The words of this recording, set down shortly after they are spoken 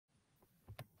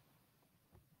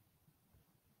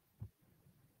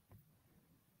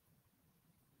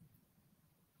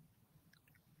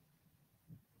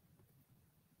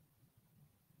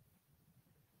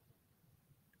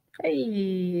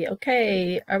Hey,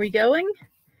 okay, are we going?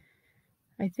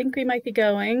 I think we might be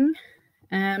going.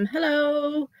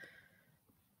 Hello,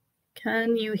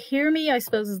 can you hear me? I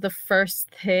suppose is the first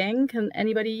thing. Can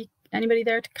anybody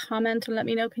there to comment and let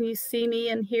me know? Can you see me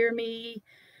and hear me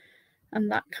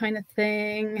and that kind of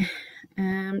thing?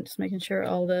 Just making sure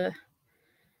all the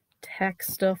tech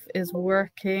stuff is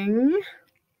working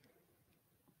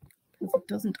because it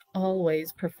doesn't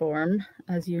always perform,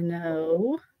 as you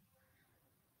know.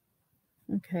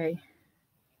 Okay.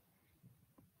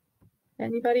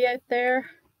 Anybody out there?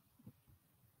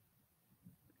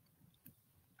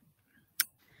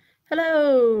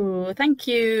 Hello, thank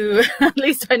you. At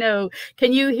least I know.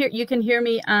 Can you hear? You can hear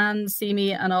me and see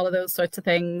me and all of those sorts of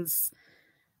things.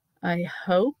 I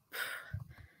hope.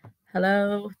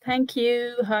 Hello, thank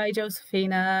you. Hi,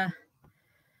 Josephina.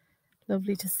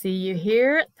 Lovely to see you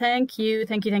here. Thank you,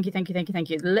 thank you, thank you, thank you, thank you, thank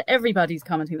you. Everybody's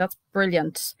commenting. That's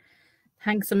brilliant.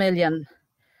 Thanks a million.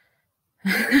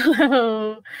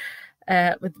 Hello,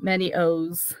 with many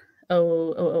O's.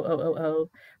 Oh.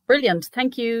 Brilliant.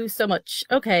 Thank you so much.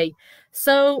 Okay.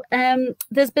 So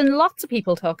there's been lots of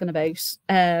people talking about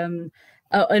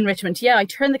enrichment. Yeah, I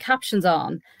turned the captions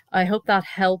on. I hope that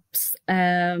helps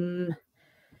for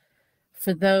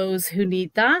those who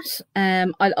need that.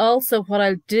 I'll also, what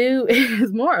I'll do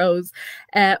is more O's.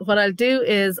 What I'll do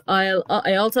is I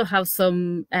also have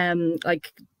some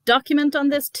like document on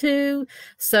this too.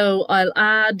 So I'll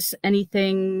add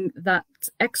anything that's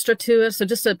extra to it. So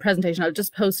just a presentation, I'll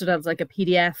just post it as like a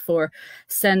PDF or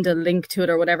send a link to it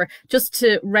or whatever, just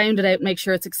to round it out, make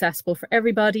sure it's accessible for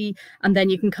everybody. And then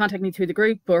you can contact me through the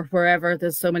group or wherever.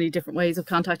 There's so many different ways of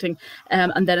contacting.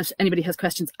 And then if anybody has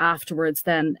questions afterwards,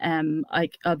 then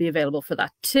I'll be available for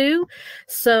that too.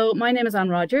 So my name is Anne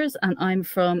Rogers and I'm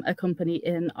from a company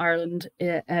in Ireland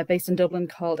based in Dublin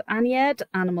called ANIED.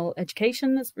 Animal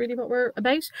Education is really what we're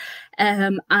about.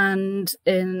 And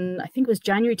in, I think it was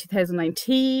January 2019,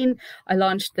 I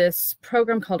launched this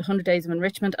program called 100 Days of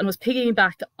Enrichment and was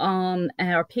piggybacking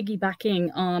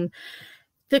on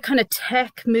the kind of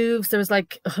tech moves. There was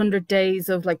like 100 days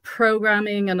of like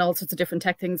programming and all sorts of different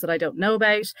tech things that I don't know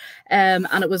about. And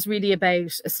it was really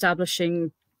about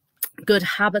establishing good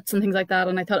habits and things like that.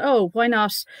 And I thought, oh, why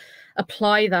not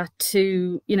apply that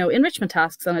to, you know, enrichment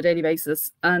tasks on a daily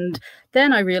basis? And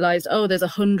then I realized, oh, there's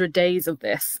 100 days of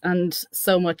this and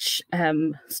so much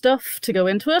stuff to go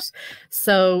into it.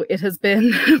 So it has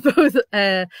been both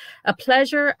a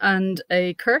pleasure and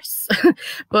a curse,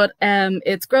 but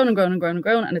it's grown and grown and grown and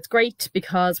grown. And it's great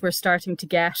because we're starting to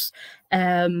get,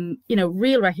 you know,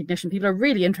 real recognition. People are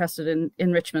really interested in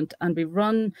enrichment, and we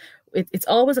run it's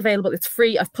always available. It's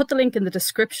free. I've put the link in the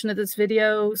description of this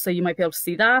video, so you might be able to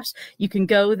see that. You can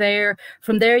go there.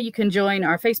 From there, you can join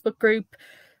our Facebook group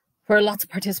where lots of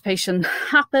participation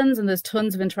happens, and there's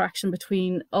tons of interaction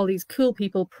between all these cool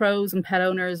people, pros and pet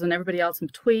owners and everybody else in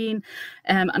between.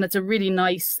 And it's a really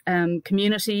nice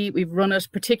community. We've run it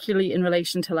particularly in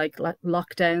relation to like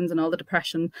lockdowns and all the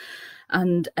depression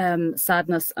and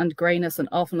sadness and greyness and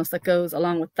awfulness that goes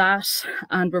along with that.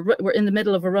 And we're in the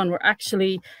middle of a run. We're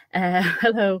actually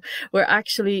we're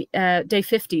actually day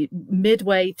 50,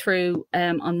 midway through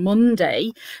on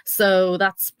Monday. So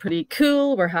that's pretty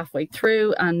cool. We're halfway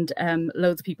through, and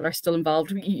loads of people are still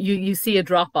involved. You see a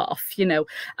drop off, you know,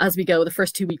 as we go. The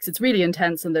first 2 weeks it's really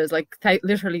intense, and there's like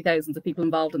literally thousands of people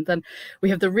involved, and then we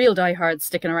have the real diehards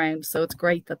sticking around. So it's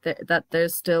great that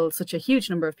there's still such a huge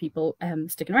number of people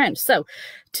sticking around. So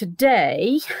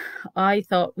today I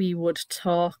thought we would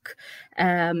talk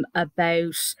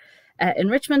about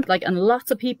enrichment, and lots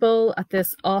of people at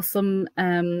this awesome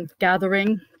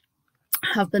gathering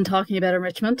have been talking about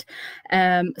enrichment.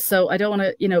 So I don't want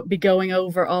to, you know, be going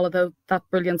over all of that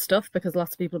brilliant stuff, because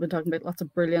lots of people have been talking about lots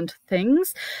of brilliant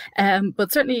things.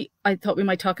 But certainly I thought we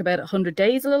might talk about 100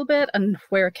 days a little bit, and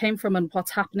where it came from and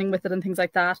what's happening with it and things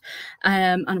like that,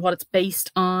 and what it's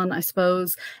based on, I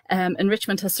suppose.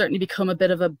 Enrichment has certainly become a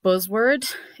bit of a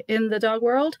buzzword in the dog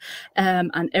world,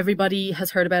 and everybody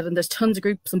has heard about it, and there's tons of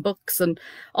groups and books and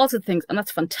all sorts of things, and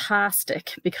that's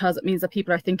fantastic, because it means that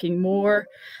people are thinking more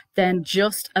than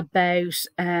just about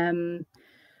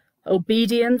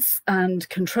obedience and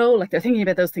control. Like, they're thinking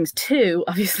about those things too,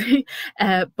 obviously,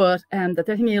 but that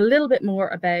they're thinking a little bit more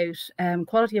about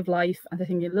quality of life, and they're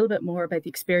thinking a little bit more about the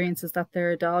experiences that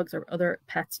their dogs or other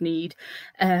pets need,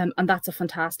 and that's a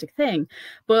fantastic thing.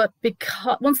 But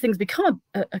because once things become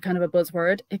a kind of a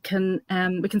buzzword, it can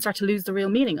we can start to lose the real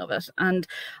meaning of it. And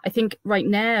I think right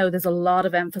now there's a lot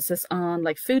of emphasis on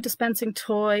like food dispensing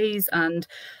toys and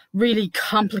really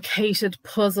complicated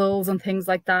puzzles and things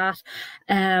like that.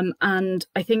 And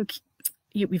I think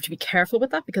we have to be careful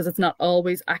with that, because it's not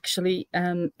always actually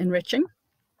enriching.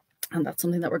 And that's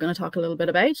something that we're going to talk a little bit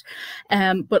about.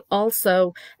 But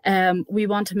also, we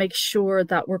want to make sure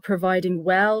that we're providing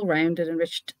well-rounded,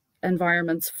 enriched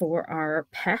environments for our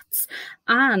pets.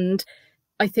 And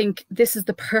I think this is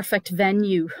the perfect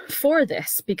venue for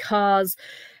this, because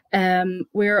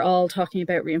we're all talking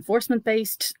about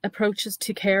reinforcement-based approaches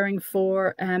to caring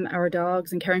for our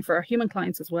dogs and caring for our human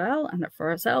clients as well, and for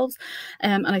ourselves.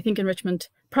 And I think enrichment,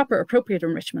 proper, appropriate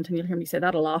enrichment, and you'll hear me say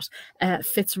that a lot,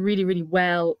 fits really, really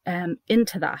well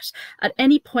into that. At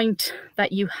any point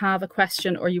that you have a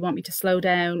question, or you want me to slow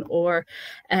down, or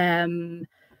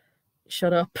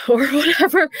shut up, or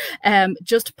whatever,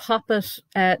 just pop it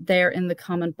there in the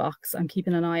comment box. I'm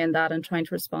keeping an eye on that and trying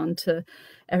to respond to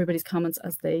everybody's comments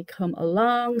as they come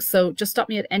along. So just stop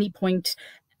me at any point,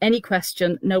 any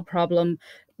question, no problem.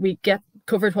 We get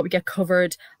covered what we get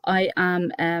covered. I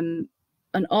am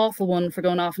an awful one for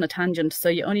going off on a tangent, so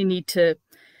you only need to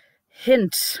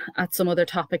hint at some other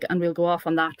topic and we'll go off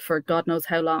on that for God knows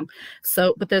how long.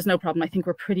 So, but there's no problem. I think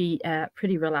we're pretty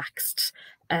relaxed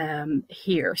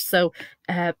here. So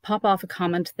pop off a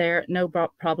comment there, no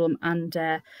problem, and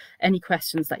any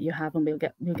questions that you have, and we'll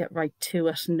get right to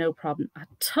it, no problem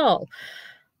at all.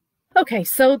 Okay,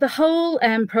 so the whole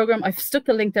program, I've stuck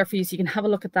the link there for you so you can have a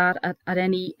look at that at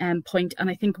any point. And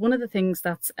I think one of the things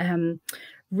that's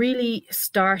really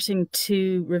starting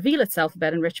to reveal itself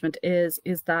about enrichment is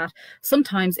that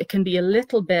sometimes it can be a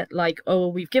little bit like, oh,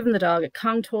 we've given the dog a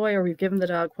Kong toy, or we've given the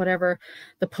dog whatever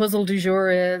the puzzle du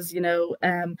jour is,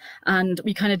 and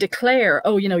we kind of declare,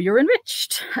 oh, you're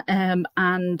enriched, and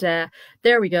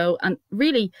there we go. And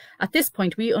really, at this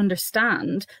point, we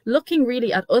understand, looking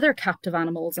really at other captive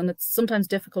animals, and it's sometimes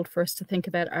difficult for us to think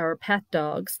about our pet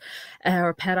dogs,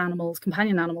 our pet animals,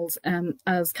 companion animals,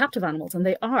 as captive animals, and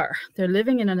they're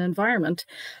living in an environment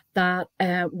that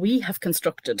we have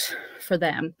constructed for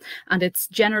them, and it's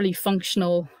generally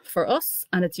functional for us,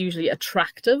 and it's usually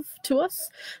attractive to us.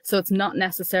 So it's not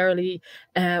necessarily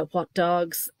what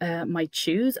dogs might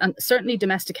choose, and certainly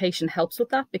domestication helps with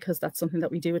that, because that's something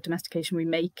that we do with domestication. We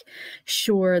make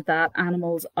sure that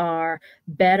animals are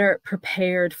better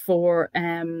prepared for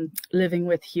living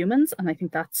with humans, and I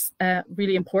think that's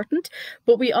really important.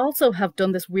 But we also have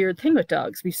done this weird thing with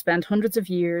dogs. We've spent hundreds of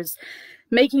years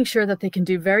making sure that they can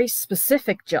do very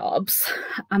specific jobs,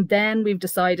 and then we've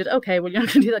decided, okay, well, you're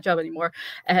not going to do that job anymore.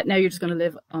 Now you're just going to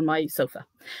live on my sofa.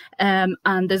 And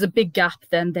there's a big gap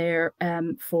then there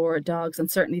for dogs,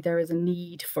 and certainly there is a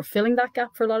need for filling that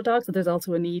gap for a lot of dogs. But there's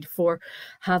also a need for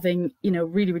having,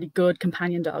 really, really good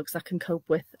companion dogs that can cope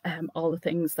with all the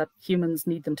things that humans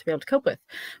need them to be able to cope with.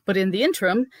 But in the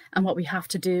interim, and what we have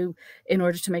to do in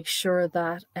order to make sure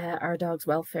that our dog's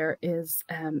welfare is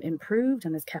improved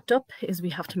and is kept up, is we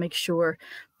have to make sure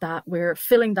that we're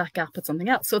filling that gap with something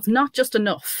else. So it's not just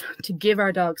enough to give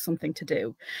our dogs something to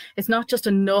do. It's not just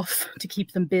enough to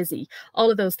keep them busy.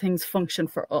 All of those things function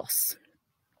for us.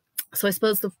 So I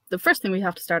suppose the first thing we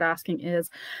have to start asking is,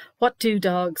 what do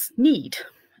dogs need?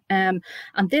 And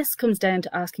this comes down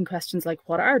to asking questions like,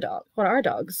 what are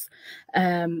dogs?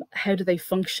 How do they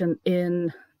function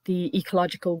in the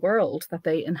ecological world that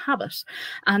they inhabit?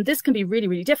 And this can be really,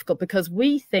 really difficult, because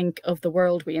we think of the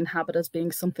world we inhabit as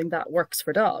being something that works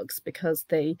for dogs, because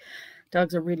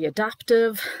dogs are really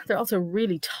adaptive. They're also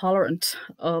really tolerant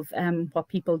of what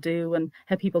people do and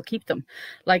how people keep them.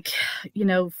 Like,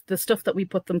 the stuff that we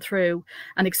put them through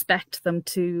and expect them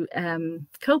to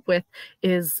cope with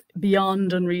is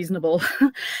beyond unreasonable,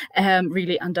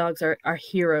 really. And dogs are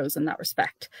heroes in that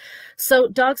respect. So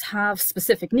dogs have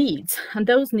specific needs, and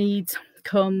those needs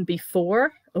come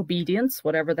before obedience,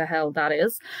 whatever the hell that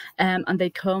is, and they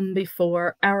come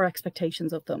before our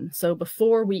expectations of them. So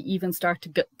before we even start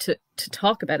to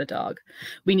talk about a dog,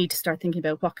 we need to start thinking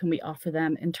about what can we offer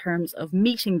them in terms of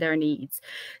meeting their needs.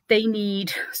 They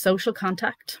need social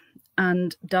contact,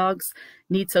 and dogs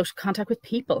need social contact with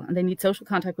people, and they need social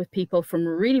contact with people from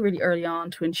really, really early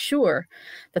on to ensure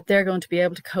that they're going to be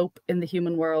able to cope in the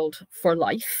human world for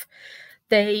life.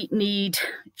 They need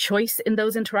choice in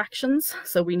those interactions.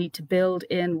 So we need to build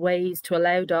in ways to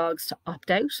allow dogs to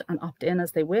opt out and opt in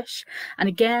as they wish. And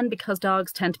again, because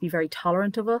dogs tend to be very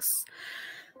tolerant of us,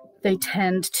 they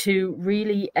tend to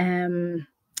really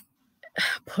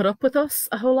put up with us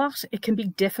a whole lot. It can be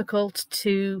difficult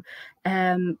to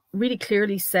really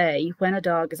clearly say when a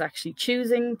dog is actually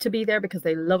choosing to be there because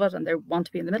they love it and they want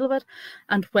to be in the middle of it,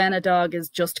 and when a dog is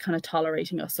just kind of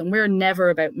tolerating us. And we're never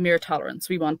about mere tolerance.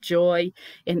 We want joy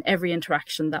in every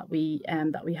interaction that we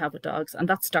have with dogs, and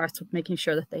that starts with making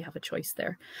sure that they have a choice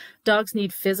there. Dogs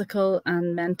need physical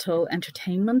and mental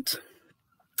entertainment.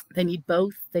 They need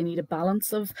both. They need a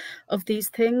balance of these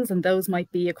things, and those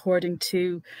might be according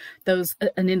to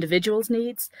an individual's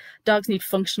needs. Dogs need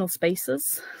functional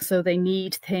spaces, so they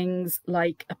need things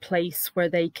like a place where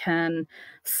they can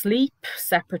sleep,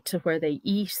 separate to where they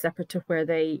eat, separate to where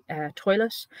they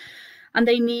toilet. And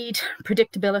they need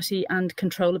predictability and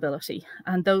controllability,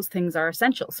 and those things are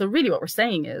essential. So really what we're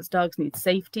saying is dogs need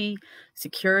safety,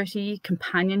 security,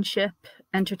 companionship,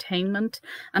 entertainment,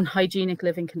 and hygienic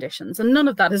living conditions. And none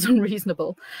of that is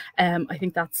unreasonable. I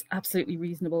think that's absolutely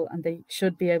reasonable, and they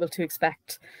should be able to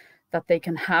expect that they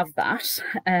can have that.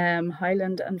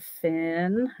 Highland and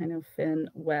Finn, I know Finn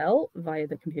well via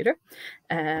the computer.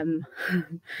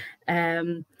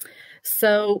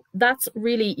 So that's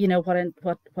really, you know,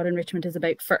 what enrichment is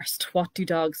about first. What do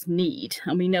dogs need?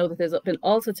 And we know that there's been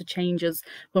all sorts of changes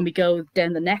when we go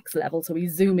down the next level. So we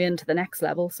zoom into the next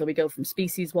level. So we go from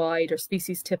species wide or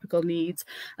species typical needs,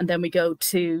 and then we go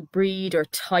to breed or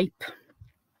type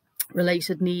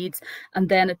related needs, and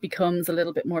then it becomes a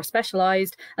little bit more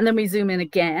specialized, and then we zoom in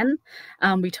again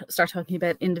and we start talking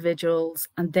about individuals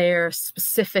and their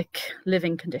specific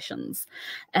living conditions.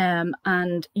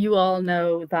 And you all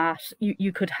know that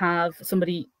you could have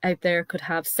somebody out there could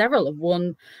have several of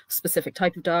one specific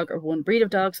type of dog or one breed of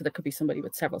dog. So there could be somebody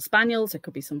with several spaniels, there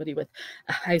could be somebody with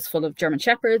a house full of German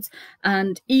shepherds,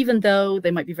 and even though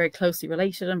they might be very closely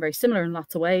related and very similar in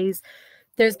lots of ways,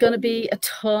 there's going to be a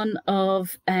ton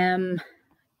of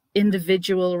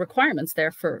individual requirements there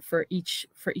for each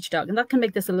dog, and that can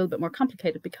make this a little bit more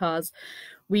complicated because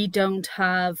we don't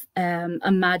have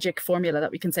a magic formula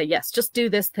that we can say, yes, just do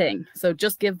this thing, so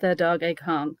just give the dog egg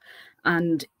Kong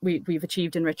and we've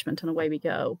achieved enrichment and away we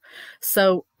go.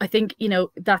 So I think, you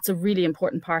know, that's a really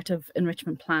important part of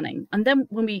enrichment planning. And then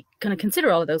when we kind of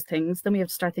consider all of those things, then we have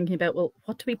to start thinking about, well,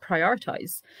 what do we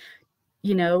prioritize?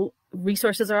 You know,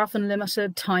 resources are often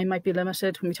limited, time might be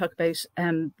limited. When we talk about,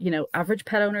 you know, average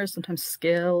pet owners, sometimes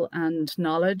skill and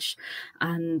knowledge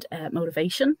and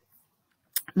motivation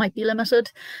might be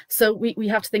limited. So we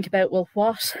have to think about, well,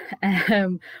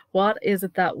 what is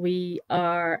it that we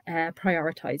are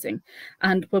prioritizing?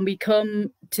 And when we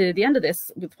come to the end of this,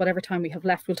 with whatever time we have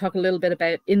left, we'll talk a little bit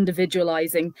about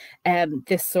individualizing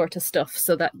this sort of stuff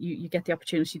so that you get the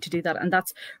opportunity to do that. And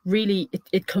that's really,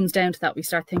 it comes down to that. We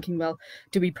start thinking, well,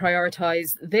 do we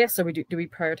prioritize this, or do we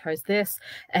prioritize this?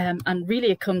 And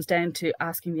really it comes down to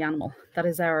asking the animal. That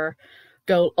is our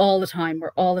goal all the time.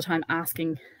 We're all the time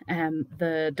asking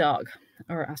the dog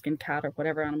or asking cat or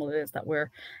whatever animal it is that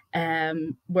we're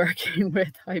working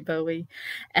with. Hi Bowie.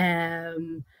 I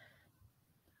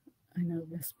know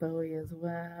Miss Bowie as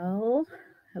well.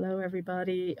 Hello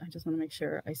everybody. I just want to make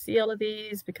sure I see all of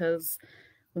these, because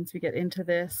once we get into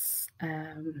this,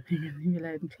 you're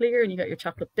loud and clear, and you got your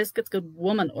chocolate biscuits. Good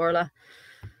woman, Orla.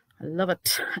 I love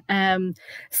it.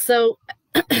 So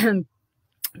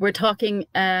we're talking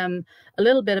a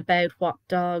little bit about what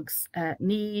dogs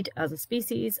need as a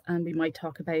species, and we might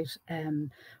talk about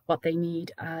what they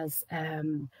need as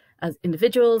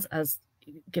individuals, as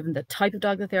given the type of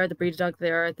dog that they are, the breed of dog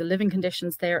they are, the living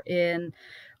conditions they're in,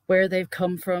 where they've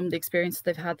come from, the experience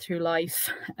they've had through life,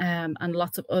 and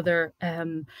lots of other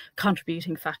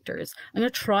contributing factors. I'm going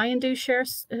to try and do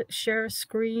share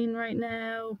screen right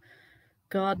now.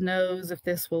 God knows if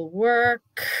this will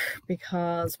work,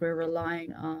 because we're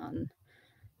relying on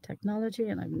technology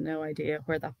and I have no idea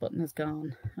where that button has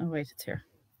gone. Oh wait, it's here.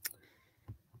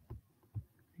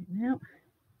 Right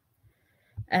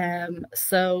now.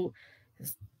 So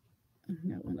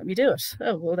no, let me do it.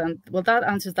 Oh, well then, well, that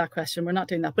answers that question. We're not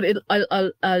doing that, but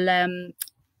I'll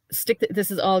stick.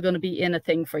 This is all going to be in a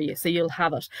thing for you, so you'll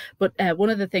have it. But one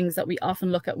of the things that we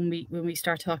often look at when we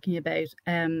start talking about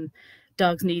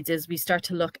dogs' needs is we start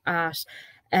to look at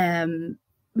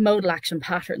modal action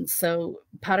patterns, so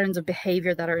patterns of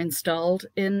behavior that are installed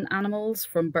in animals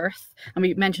from birth. And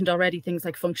we mentioned already things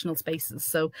like functional spaces,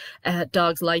 so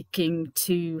dogs liking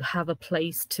to have a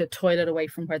place to toilet away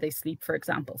from where they sleep, for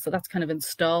example. So that's kind of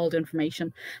installed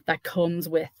information that comes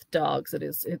with dogs.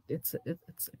 It's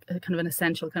a kind of an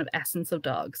essential kind of essence of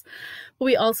dogs. But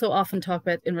we also often talk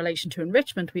about, in relation to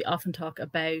enrichment, we often talk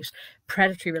about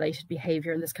predatory related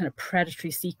behavior and this kind of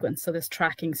predatory sequence, so this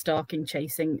tracking, stalking,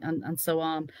 chasing, and so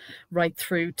on, right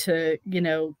through to, you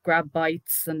know, grab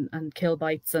bites and kill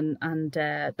bites and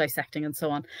dissecting and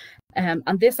so on.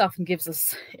 And this often gives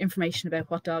us information about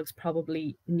what dogs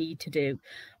probably need to do.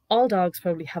 All dogs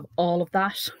probably have all of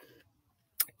that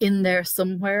in there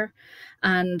somewhere,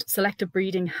 and selective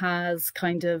breeding has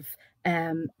kind of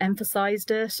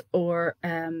emphasized it or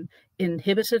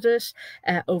inhibited it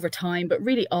over time, but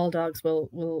really all dogs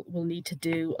will need to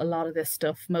do a lot of this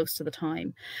stuff most of the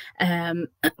time.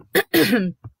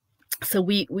 So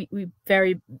we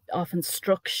very often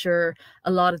structure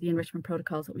a lot of the enrichment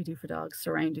protocols that we do for dogs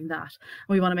surrounding that. And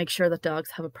we want to make sure that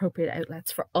dogs have appropriate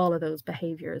outlets for all of those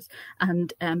behaviors.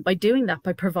 And by doing that,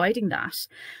 by providing that,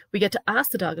 we get to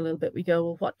ask the dog a little bit. We go,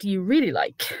 well, what do you really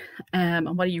like?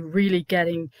 And what are you really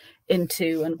getting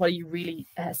into, and what are you really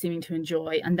seeming to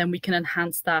enjoy? And then we can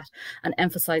enhance that and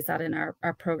emphasize that in our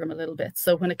program a little bit.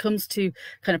 So when it comes to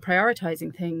kind of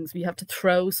prioritizing things, we have to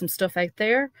throw some stuff out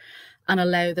there and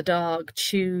allow the dog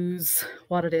choose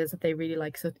what it is that they really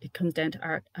like. So it comes down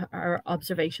to our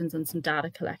observations and some data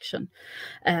collection,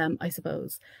 I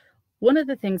suppose. One of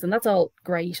the things, and that's all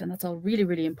great, and that's all really,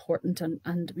 really important,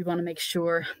 and we want to make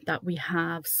sure that we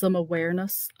have some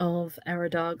awareness of our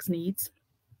dog's needs.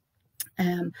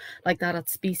 Like that at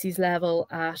species level,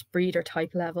 at breed or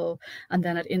type level, and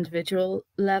then at individual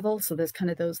level. So there's kind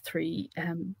of those three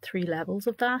levels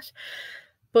of that.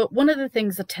 But one of the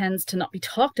things that tends to not be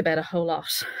talked about a whole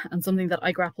lot, and something that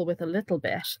I grapple with a little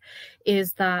bit,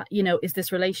 is that, is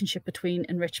this relationship between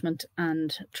enrichment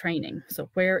and training. So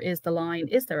where is the line?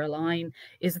 Is there a line?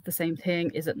 Is it the same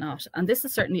thing? Is it not? And this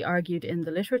is certainly argued in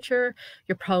the literature.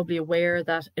 You're probably aware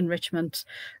that enrichment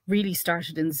really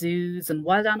started in zoos and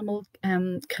wild animal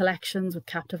collections with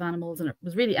captive animals, and it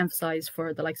was really emphasized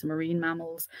for the likes of marine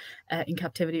mammals in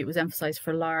captivity. It was emphasized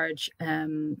for large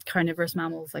carnivorous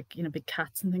mammals like, big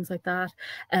cats and things like that.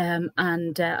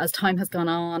 As time has gone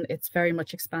on, it's very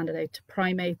much expanded out to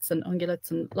primates and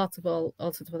ungulates and lots of all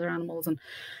sorts of other animals. And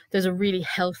there's a really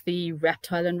healthy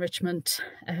reptile enrichment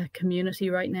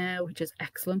community right now, which is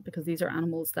excellent, because these are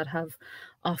animals that have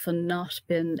often not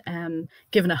been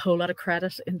given a whole lot of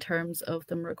credit in terms of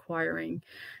them requiring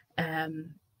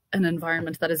an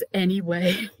environment that is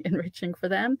anyway enriching for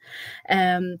them.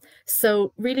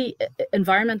 So really,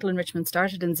 environmental enrichment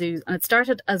started in zoos, and it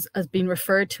started as being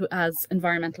referred to as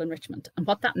environmental enrichment. And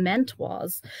what that meant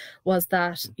was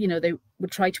that, they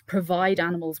would try to provide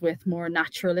animals with more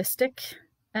naturalistic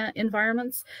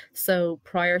environments. So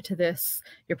prior to this,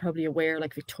 you're probably aware,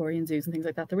 like Victorian zoos and things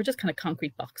like that, they were just kind of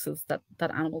concrete boxes that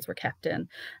animals were kept in.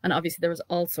 And obviously there was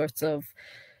all sorts of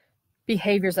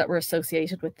behaviors that were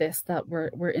associated with this that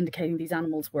were indicating these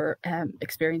animals were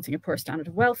experiencing a poor standard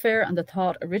of welfare. And the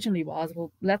thought originally was,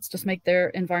 well, let's just make their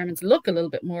environments look a little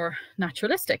bit more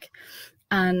naturalistic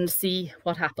and see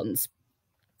what happens.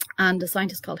 And a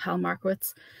scientist called Hal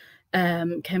Markowitz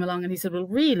came along, and he said, well,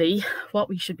 really what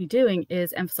we should be doing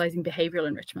is emphasizing behavioral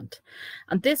enrichment.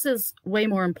 And this is way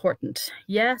more important.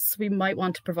 Yes, we might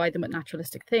want to provide them with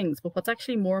naturalistic things, but what's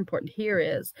actually more important here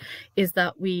is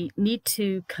that we need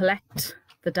to collect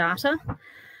the data.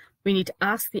 We need to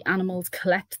ask the animals,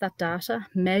 collect that data,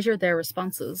 measure their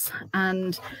responses,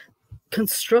 and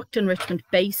construct enrichment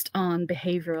based on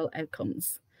behavioral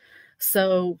outcomes.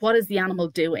 So what is the animal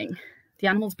doing? The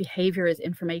animal's behavior is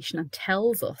information and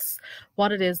tells us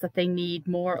what it is that they need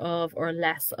more of or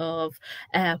less of,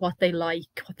 what they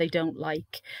like, what they don't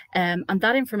like. And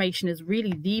that information is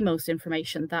really the most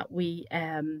information that we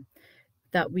have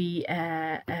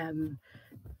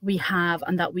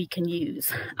and that we can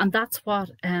use. And that's what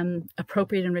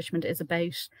appropriate enrichment is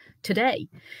about today.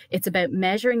 It's about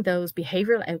measuring those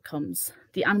behavioral outcomes.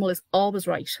 The animal is always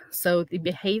right. So the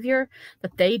behavior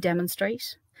that they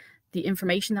demonstrate, the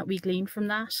information that we glean from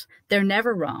that, they're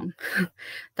never wrong.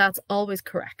 That's always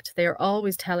correct. They are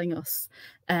always telling us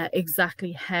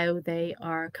exactly how they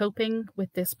are coping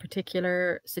with this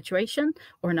particular situation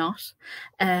or not.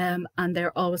 And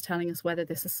they're always telling us whether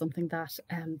this is something that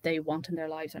they want in their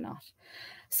lives or not.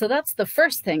 So that's the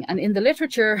first thing. And in the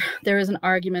literature, there is an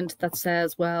argument that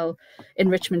says, well,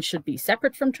 enrichment should be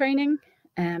separate from training.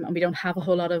 And we don't have a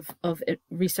whole lot of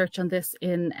research on this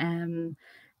in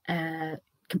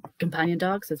companion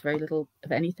dogs. There's very little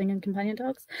of anything in companion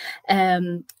dogs.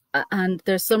 And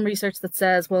there's some research that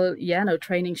says, well, yeah, no,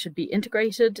 training should be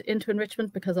integrated into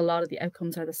enrichment because a lot of the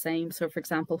outcomes are the same. So for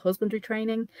example, husbandry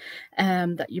training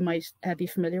that you might be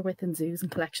familiar with in zoos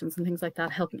and collections and things like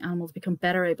that, helping animals become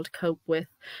better able to cope with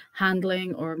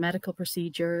handling or medical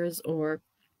procedures or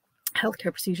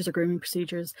healthcare procedures or grooming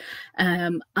procedures.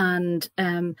 So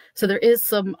there is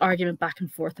some argument back and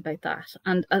forth about that.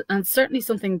 And certainly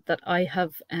something that I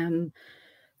have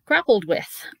grappled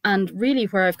with, and really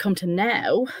where I've come to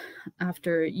now,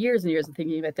 after years and years of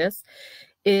thinking about this,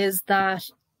 is that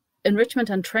enrichment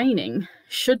and training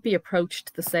should be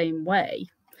approached the same way.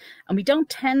 And we don't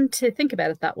tend to think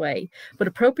about it that way, but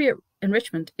appropriate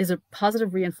enrichment is a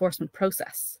positive reinforcement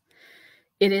process.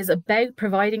 It is about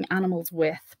providing animals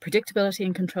with predictability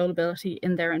and controllability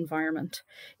in their environment.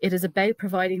 It is about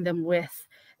providing them with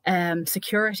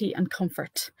security and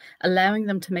comfort, allowing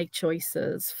them to make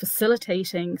choices,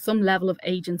 facilitating some level of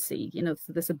agency, you know,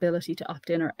 so this ability to opt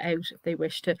in or out if they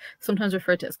wish to, sometimes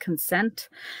referred to as consent.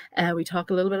 We talk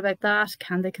a little bit about that.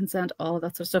 Can they consent? All of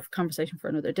that sort of stuff, conversation for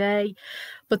another day.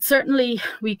 But certainly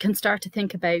we can start to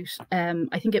think about,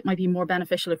 I think it might be more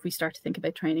beneficial if we start to think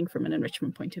about training from an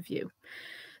enrichment point of view.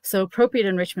 So appropriate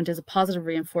enrichment is a positive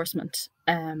reinforcement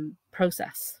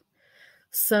process.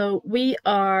 So we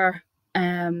are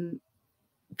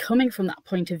coming from that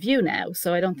point of view now.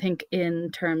 So I don't think in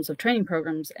terms of training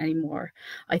programs anymore.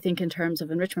 I think in terms of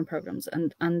enrichment programs,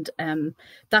 and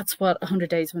that's what 100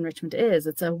 Days of Enrichment is.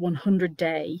 It's a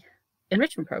 100-day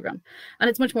enrichment program, and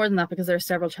it's much more than that because there are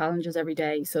several challenges every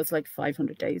day. So it's like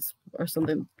 500 days or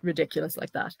something ridiculous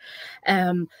like that.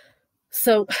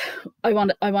 So I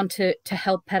want to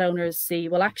help pet owners see,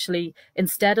 well, actually,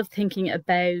 instead of thinking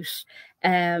about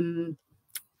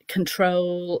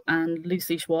control and loose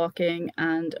leash walking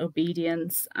and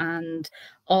obedience and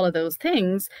all of those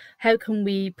things, how can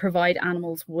we provide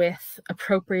animals with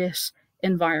appropriate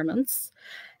environments?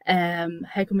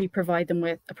 How can we provide them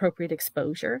with appropriate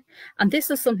exposure? And this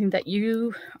is something that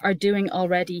you are doing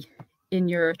already in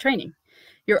your training.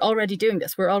 You're already doing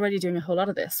this. We're already doing a whole lot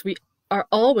of this. We are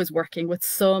always working with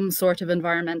some sort of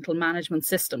environmental management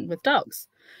system with dogs.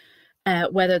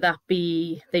 Whether that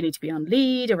be they need to be on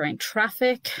lead around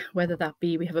traffic, whether that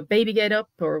be we have a baby gate up,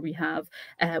 or we have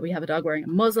a dog wearing a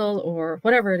muzzle, or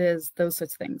whatever it is, those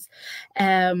sorts of things.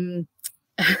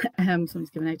 Someone's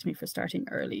given out to me for starting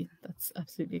early. That's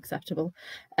absolutely acceptable.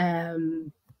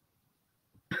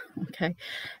 Okay.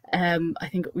 I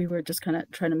think we were just kind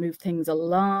of trying to move things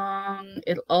along.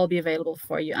 It'll all be available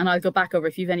for you. And I'll go back over.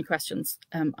 If you have any questions,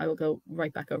 I will go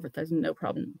right back over it. There's no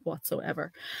problem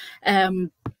whatsoever.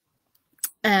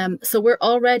 So we're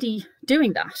already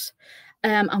doing that.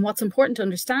 And what's important to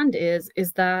understand is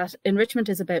that enrichment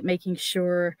is about making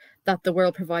sure that the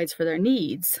world provides for their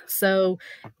needs. So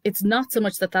it's not so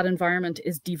much that that environment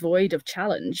is devoid of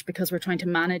challenge because we're trying to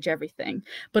manage everything,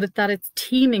 but that it's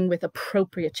teeming with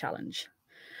appropriate challenge.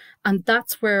 And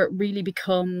that's where it really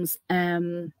becomes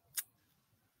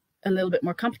a little bit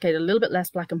more complicated, a little bit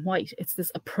less black and white. It's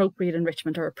this appropriate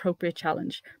enrichment or appropriate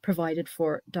challenge provided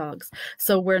for dogs.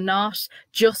 So we're not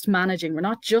just managing, we're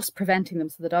not just preventing them.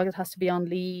 So the dog has to be on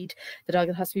lead, the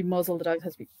dog has to be muzzled, the dog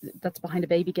has to be, that's behind a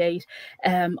baby gate.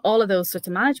 All of those sorts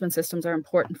of management systems are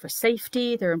important for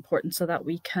safety. They're important so that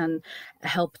we can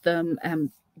help them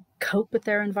cope with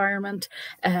their environment,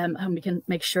 and we can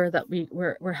make sure that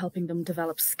we're helping them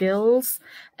develop skills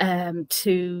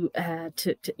to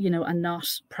you know, and not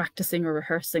practicing or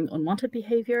rehearsing unwanted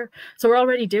behavior. So we're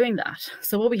already doing that.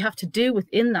 So what we have to do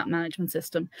within that management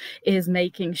system is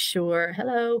making sure,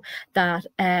 that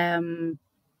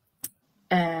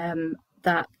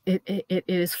that it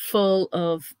is full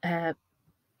of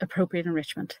appropriate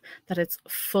enrichment, that it's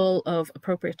full of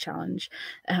appropriate challenge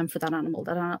for that animal,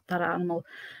 that animal,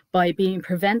 by being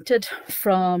prevented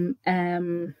from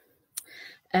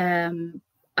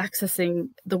accessing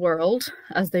the world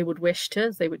as they would wish to,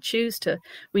 as they would choose to.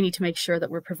 We need to make sure that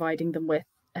we're providing them with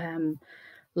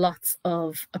lots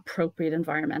of appropriate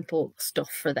environmental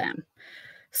stuff for them.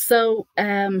 So,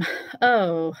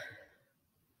 oh,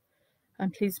 I'm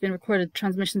pleased it's been recorded.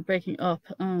 Transmission's breaking up.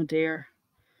 Oh dear.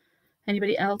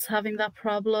 Anybody else having that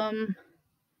problem?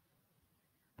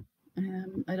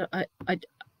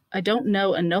 I don't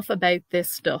know enough about this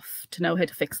stuff to know how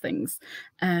to fix things.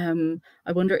 I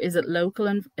wonder, is it local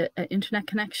and internet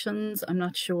connections? I'm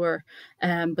not sure,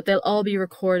 but they'll all be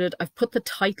recorded. I've put the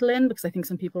title in because I think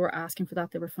some people were asking for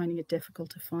that. They were finding it difficult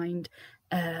to find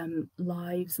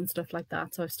lives and stuff like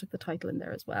that. So I've stuck the title in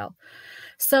there as well.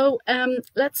 So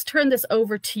let's turn this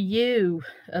over to you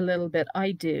a little bit.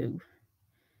 I do.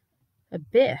 A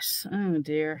bit. Oh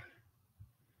dear.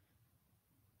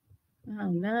 Oh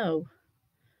no.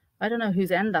 I don't know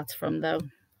whose end that's from though.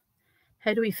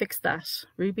 How do we fix that?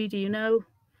 Ruby, do you know?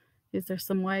 Is there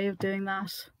some way of doing that?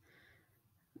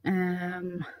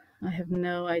 I have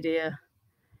no idea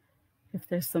if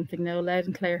there's something. No, loud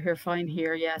and clear here, fine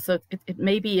here. Yeah, so it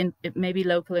may be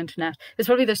local internet.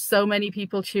 There's so many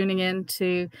people tuning in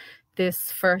to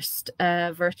this first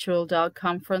virtual dog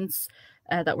conference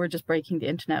that we're just breaking the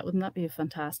internet. Wouldn't that be a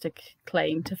fantastic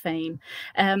claim to fame?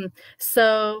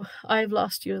 So I've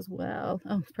lost you as well.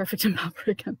 Oh, perfect in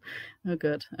Paprika. Oh,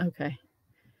 good. Okay.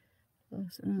 Oh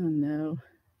no.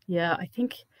 Yeah, I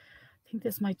think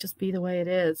this might just be the way it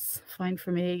is. Fine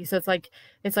for me. So it's like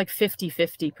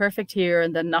 50-50. Perfect here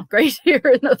and then not great here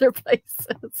in other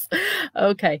places.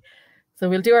 Okay. So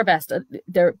we'll do our best.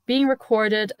 They're being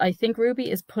recorded. I think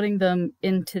Ruby is putting them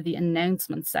into the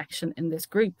announcement section in this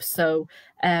group. So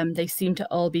they seem to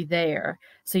all be there.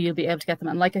 So you'll be able to get them.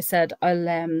 And like I said,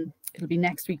 it'll be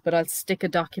next week, but I'll stick a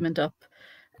document up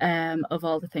of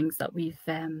all the things that we've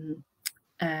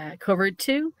covered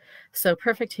too. So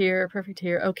perfect here.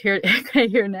 Okay,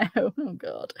 here now. Oh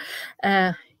God.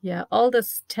 Yeah, all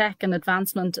this tech and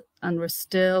advancement, and we're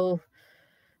still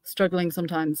struggling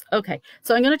sometimes. Okay,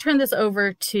 so I'm going to turn this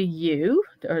over to you,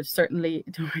 or certainly,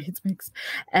 don't worry, it's mixed.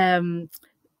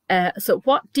 So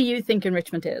what do you think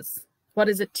enrichment is? What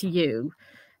is it to you?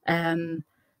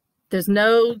 There's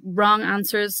no wrong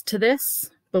answers to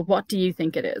this, but what do you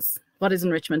think it is? What is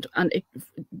enrichment? And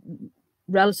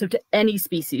relative to any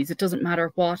species, it doesn't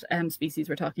matter what species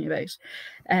we're talking about.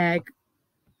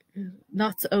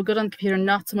 Not so good on computer,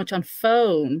 not so much on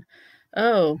phone.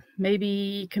 Oh,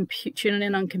 maybe tuning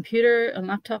in on computer and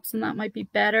laptops, and that might be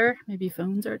better. Maybe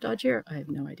phones are dodgier. I have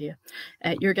no idea.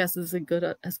 Your guess is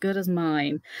as good as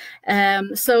mine.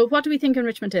 So what do we think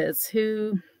enrichment is?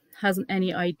 Who hasn't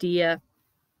any idea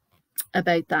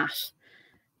about that?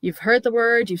 You've heard the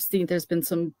word, you've seen there's been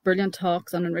some brilliant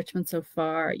talks on enrichment so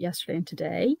far yesterday and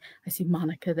today. I see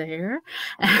Monica there.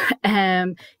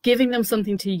 Giving them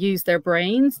something to use their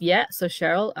brains. Yeah, so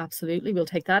Cheryl, absolutely, we'll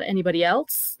take that. Anybody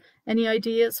else? Any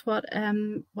ideas what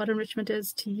enrichment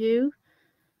is to you?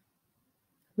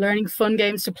 Learning fun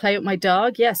games to play with my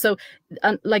dog. Yeah, so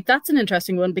like that's an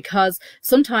interesting one, because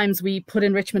sometimes we put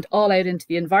enrichment all out into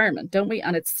the environment, don't we?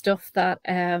 And it's stuff that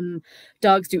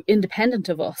dogs do independent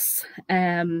of us.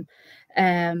 Hi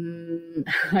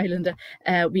Linda.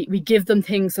 We give them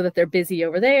things so that they're busy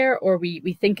over there, or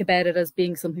we think about it as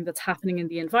being something that's happening in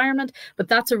the environment. But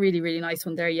that's a really, really nice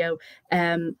one there, Yo.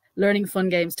 Learning fun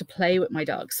games to play with my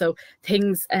dog. So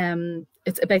things,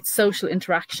 it's about social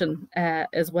interaction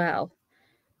as well.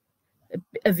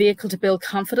 A vehicle to build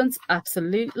confidence,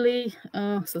 absolutely.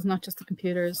 So it's not just the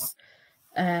computers.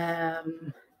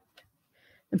 Improve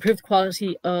the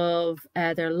quality of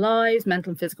their lives,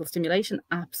 mental and physical stimulation,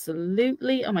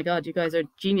 absolutely. Oh my God, you guys are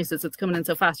geniuses. It's coming in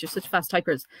so fast. You're such fast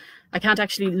typers. I can't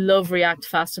actually love React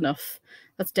fast enough.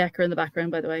 That's Decker in the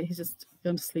background, by the way. He's just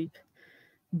going to sleep.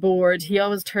 Bored. He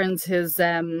always turns his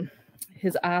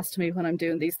ass to me when I'm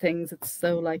doing these things. It's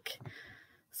so like,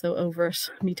 so over it,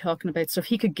 me talking about stuff.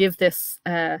 He could give this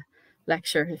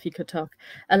lecture if he could talk.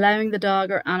 Allowing the dog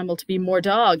or animal to be more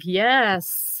dog.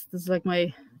 Yes, this is like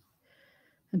my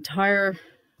entire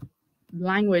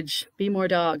language. Be more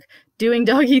dog. Doing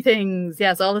doggy things.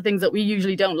 Yes, all the things that we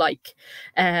usually don't like.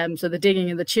 So the digging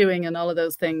and the chewing and all of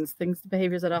those things,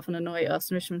 behaviors that often annoy us.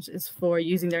 Enrichment is for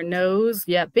using their nose.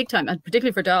 Yeah, big time. And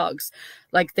particularly for dogs.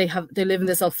 Like they live in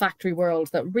this olfactory world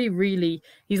that we really,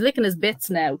 he's licking his bits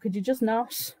now. Could you just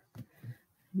not?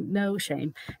 No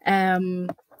shame. The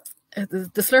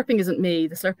slurping isn't me.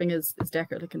 The slurping is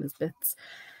Decker licking his bits.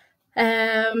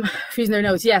 Freezing their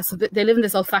nose. Yes, yeah, so they live in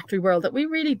this olfactory world that we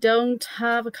really don't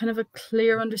have a kind of a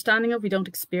clear understanding of. We don't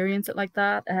experience it like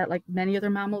that, like many other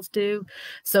mammals do.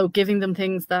 So giving them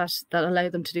things that allow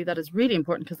them to do that is really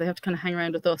important, because they have to kind of hang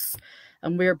around with us,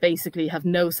 and we're basically have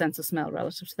no sense of smell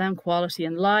relative to them. Quality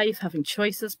in life, having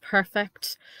choices,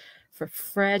 perfect. For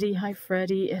Freddie, hi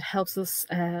Freddie, it helps us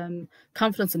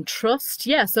confidence and trust.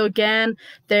 Yeah, so again,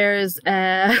 there's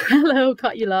hello,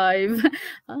 caught you live.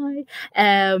 Hi.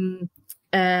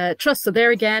 Trust. So there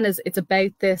again it's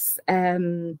about this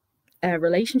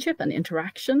relationship and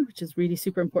interaction, which is really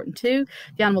super important too.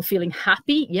 The animal feeling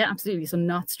happy. Yeah, absolutely. So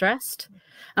not stressed.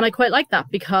 And I quite like that,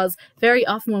 because very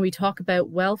often when we talk about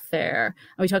welfare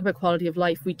and we talk about quality of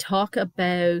life, we talk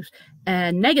about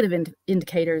negative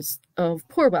indicators of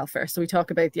poor welfare. So we talk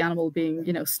about the animal being,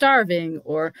 you know, starving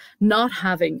or not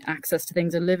having access to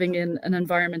things, or living in an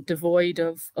environment devoid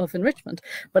of enrichment.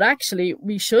 But actually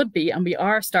we should be, and we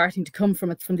are starting to come from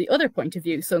it from the other point of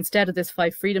view. So instead of this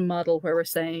 5 freedom model where we're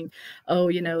saying, oh,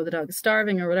 you know, the dog is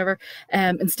starving or whatever,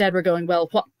 instead we're going, well,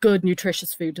 what good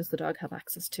nutritious food does the dog have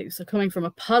access to? So coming from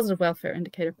a positive welfare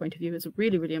indicator point of view is a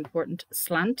really, really important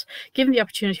slant. Given the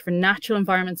opportunity for natural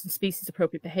environments and species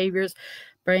appropriate behaviors,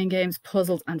 brain games,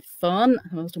 puzzles and fun,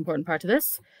 the most important part of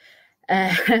this.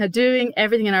 Doing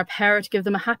everything in our power to give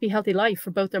them a happy, healthy life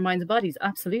for both their minds and bodies.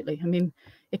 Absolutely. I mean,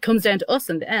 it comes down to us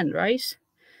in the end, right?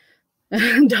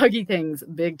 Doggy things,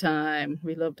 big time.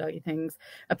 We love doggy things.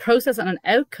 A process and an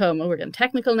outcome. Oh, we're getting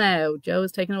technical now. Joe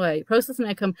is taken away. Process and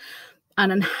outcome,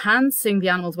 and enhancing the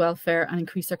animal's welfare and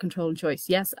increase their control and choice.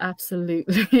 Yes,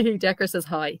 absolutely. Decker says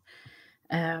hi.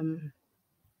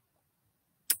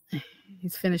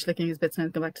 He's finished licking his bits now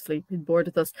and go back to sleep. He's bored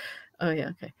with us. Oh yeah,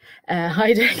 okay.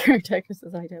 Hi Decker. Decker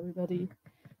says hi to everybody.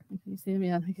 You see him?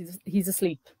 Yeah, he's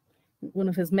asleep. one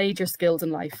of his major skills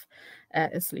in life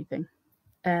is sleeping.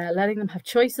 Letting them have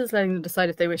choices, letting them decide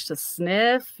if they wish to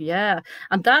sniff. Yeah,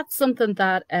 and that's something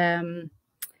that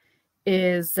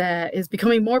is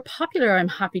becoming more popular. I'm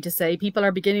happy to say people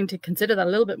are beginning to consider that a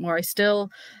little bit more. I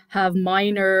still have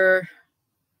minor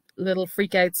little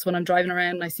freakouts when I'm driving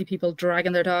around and I see people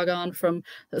dragging their dog on from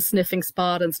a sniffing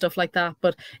spot and stuff like that,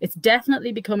 but it's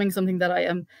definitely becoming something that I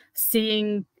am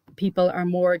seeing people are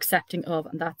more accepting of,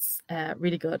 and that's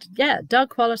really good. Yeah, dog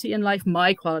quality in life,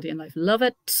 my quality in life. Love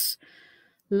it,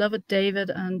 David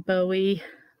and Bowie.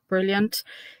 Brilliant.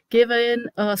 Given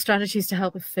strategies to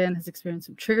help if Finn has experienced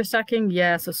some trigger stacking.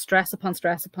 Yeah, so stress upon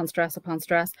stress upon stress upon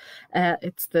stress.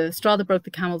 It's the straw that broke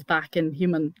the camel's back in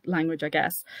human language, I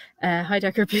guess. Hi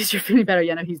Decker, please, you're feeling better.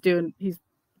 You know, he's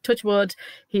touch wood,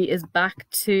 he is back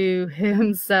to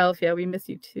himself. Yeah, we miss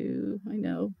you too, I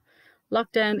know.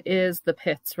 Lockdown is the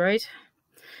pits, right?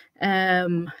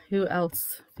 Who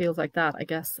else feels like that? I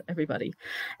guess everybody.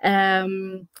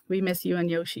 We miss you and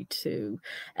Yoshi too.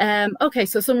 Okay,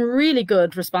 so some really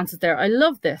good responses there. I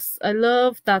love this. I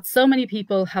love that so many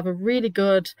people have a really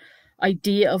good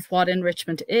idea of what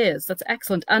enrichment is. That's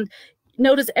excellent. And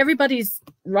notice everybody's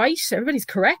right, everybody's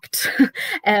correct,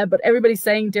 but everybody's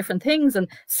saying different things. And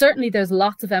certainly there's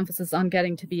lots of emphasis on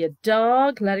getting to be a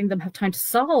dog, letting them have time to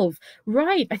solve.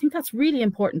 Right, I think that's really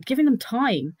important, giving them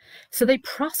time so they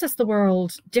process the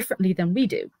world differently than we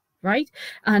do. Right.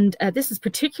 And this is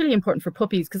particularly important for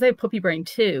puppies because they have puppy brain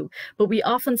too. But we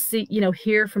often see,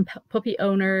 hear from puppy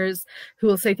owners who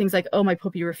will say things like, oh, my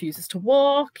puppy refuses to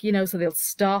walk, so they'll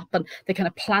stop and they kind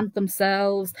of plant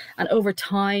themselves. And over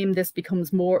time, this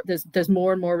becomes more, there's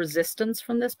more and more resistance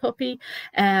from this puppy.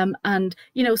 And,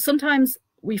 sometimes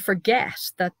we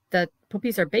forget that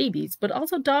puppies are babies, but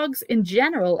also dogs in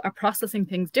general are processing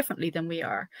things differently than we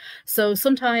are. So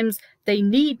sometimes they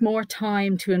need more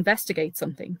time to investigate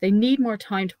something. They need more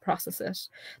time to process it.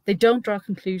 They don't draw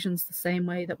conclusions the same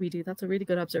way that we do. That's a really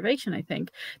good observation, I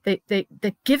think. They're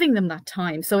giving them that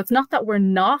time. So it's not that we're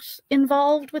not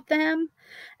involved with them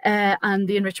and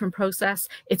the enrichment process.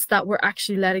 It's that we're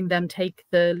actually letting them take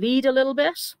the lead a little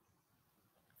bit.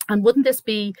 And wouldn't this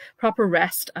be proper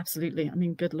rest? Absolutely. I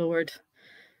mean, good Lord.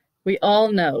 We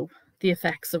all know the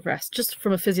effects of rest, just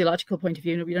from a physiological point of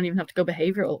view. We don't even have to go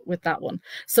behavioral with that one.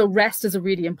 So rest is a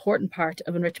really important part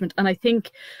of enrichment. And I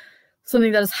think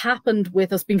something that has happened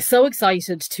with us being so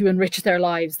excited to enrich their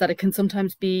lives that it can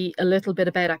sometimes be a little bit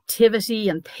about activity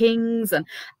and things and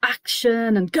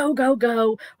action and go, go,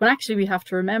 go, when actually we have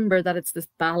to remember that it's this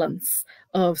balance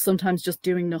of sometimes just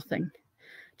doing nothing,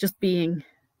 just being.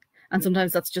 And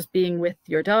sometimes that's just being with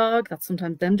your dog. That's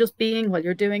sometimes them just being while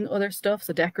you're doing other stuff.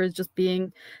 So Decker is just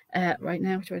being right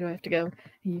now. Which way do I have to go?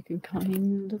 You can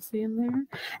kind of see him there.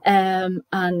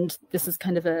 And this is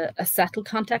kind of a settled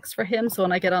context for him. So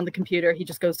when I get on the computer, he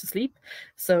just goes to sleep.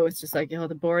 So it's just like,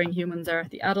 the boring humans are,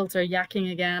 the adults are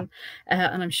yakking again.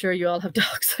 And I'm sure you all have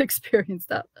dogs that experience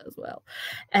that as well.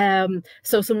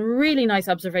 So some really nice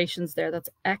observations there. That's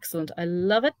excellent. I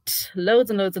love it. Loads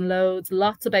and loads and loads.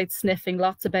 Lots about sniffing,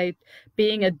 lots about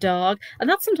being a dog, and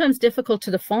that's sometimes difficult to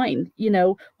define.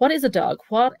 What is a dog?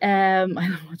 What I don't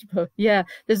know what to put. Yeah,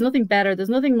 there's nothing better, there's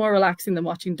nothing more relaxing than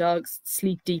watching dogs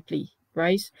sleep deeply,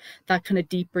 right? That kind of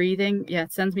deep breathing, yeah,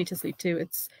 it sends me to sleep too.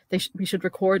 We should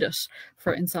record it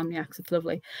for insomniacs. It's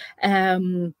lovely.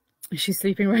 She's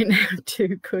sleeping right now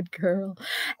too. Good girl.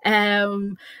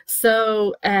 He's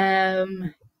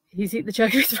eating the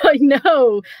chocolate. I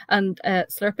know, and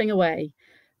slurping away.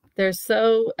 They're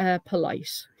so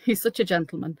polite. He's such a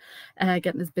gentleman,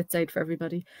 getting his bits out for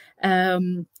everybody,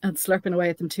 and slurping away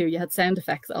at them too. You had sound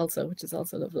effects also, which is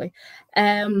also lovely.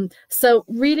 So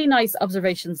really nice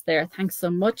observations there. Thanks so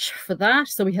much for that.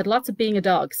 So we had lots of being a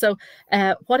dog. So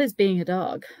what is being a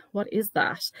dog? What is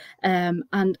that? And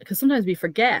because sometimes we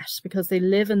forget because they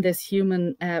live in this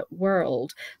human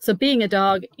world. So being a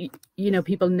dog,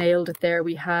 people nailed it there.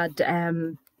 We had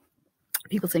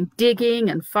people saying digging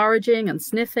and foraging and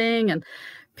sniffing and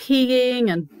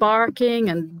peeing and barking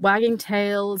and wagging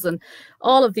tails and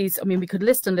all of these. I mean, we could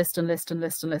list and list and list and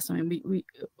list and list. I mean, we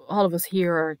all of us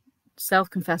here are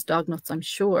self-confessed dog nuts, I'm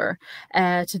sure.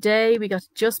 Today we got to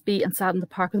just be and sat in the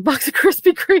park with a box of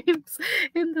Krispy Kremes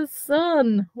in the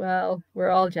sun. Well, we're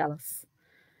all jealous.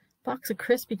 Box of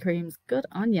Krispy Kremes, good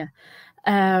on you.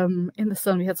 In the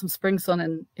sun, we had some spring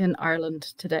sun in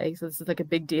Ireland today, so this is like a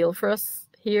big deal for us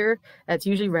here. It's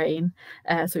usually rain,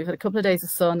 so we've had a couple of days of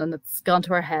sun and it's gone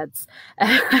to our heads.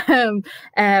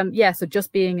 Yeah, so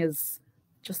just being is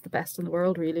just the best in the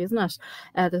world, really, isn't it?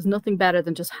 There's nothing better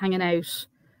than just hanging out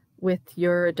with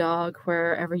your dog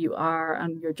wherever you are,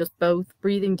 and you're just both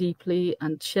breathing deeply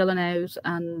and chilling out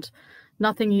and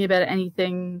not thinking about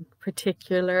anything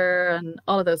particular and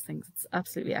all of those things. It's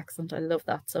absolutely excellent. I love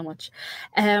that so much.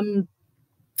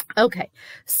 Okay,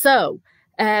 so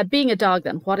being a dog,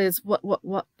 then what is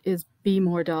be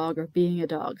more dog or being a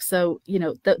dog? So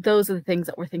those are the things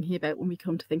that we're thinking about when we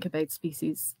come to think about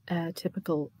species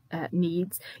typical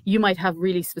needs. You might have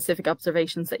really specific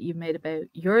observations that you've made about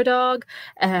your dog,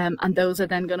 and those are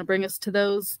then going to bring us to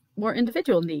those more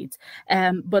individual needs.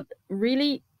 But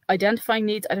really identifying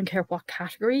needs, I don't care what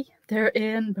category they're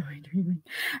in,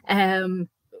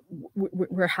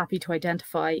 we're happy to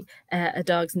identify a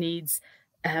dog's needs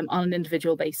on an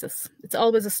individual basis. It's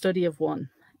always a study of one.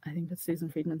 I think that Susan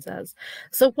Friedman says.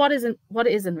 So what is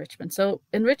enrichment? So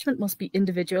enrichment must be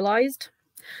individualized.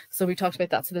 So we talked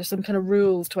about that. So there's some kind of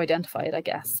rules to identify it, I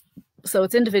guess. So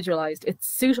it's individualized. It's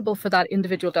suitable for that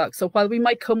individual dog. So while we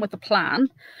might come with a plan,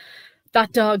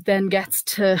 that dog then gets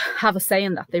to have a say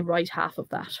in that. They write half of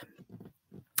that.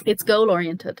 It's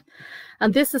goal-oriented.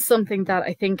 And this is something that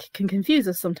I think can confuse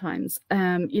us sometimes,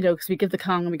 because we give the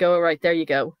Kong and we go, all right, there you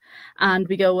go. And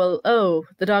we go, well, oh,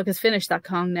 the dog has finished that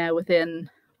Kong now within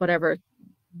whatever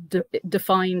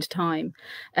defined timeline.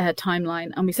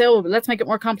 And we say, oh, let's make it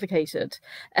more complicated.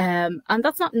 And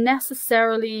that's not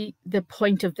necessarily the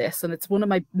point of this. And it's one of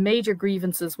my major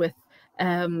grievances with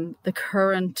the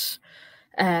current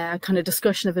kind of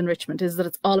discussion of enrichment, is that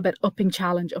it's all about upping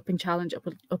challenge.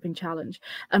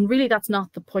 And really that's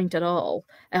not the point at all.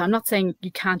 I'm not saying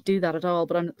you can't do that at all,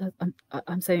 but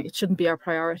I'm saying it shouldn't be our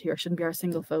priority or shouldn't be our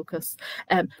single focus.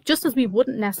 Just as we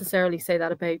wouldn't necessarily say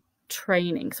that about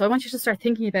training. So I want you to start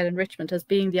thinking about enrichment as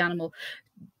being the animal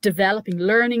developing,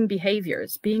 learning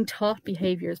behaviors, being taught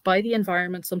behaviors by the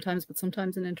environment sometimes, but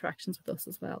sometimes in interactions with us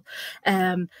as well,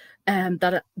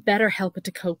 that better help it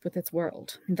to cope with its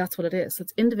world. And that's what it is. So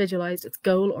it's individualized, it's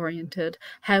goal oriented.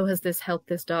 How has this helped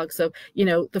this dog? So,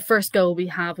 the first goal we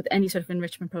have with any sort of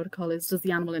enrichment protocol is, does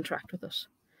the animal interact with it?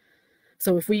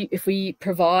 So if we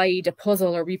provide a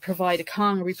puzzle, or we provide a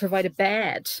Kong, or we provide a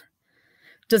bed,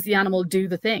 does the animal do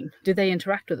the thing? Do they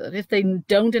interact with it? If they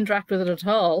don't interact with it at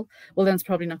all, well, then it's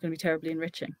probably not going to be terribly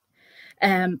enriching.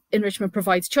 Enrichment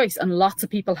provides choice, and lots of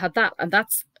people had that, and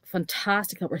that's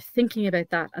fantastic that we're thinking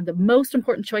about that. And the most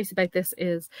important choice about this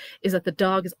is that the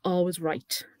dog is always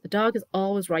right. The dog is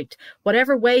always right.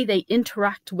 Whatever way they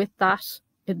interact with that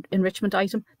enrichment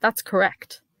item, that's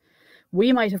correct.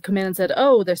 We might have come in and said,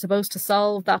 oh, they're supposed to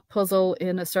solve that puzzle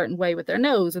in a certain way with their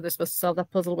nose, or they're supposed to solve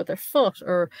that puzzle with their foot,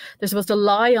 or they're supposed to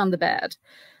lie on the bed.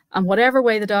 And whatever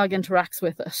way the dog interacts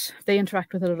with it, if they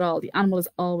interact with it at all, the animal is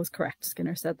always correct.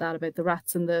 Skinner said that about the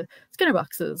rats in the Skinner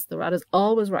boxes. The rat is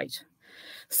always right.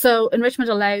 So enrichment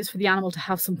allows for the animal to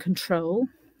have some control.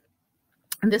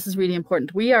 And this is really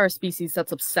important. We are a species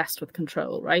that's obsessed with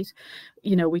control, right?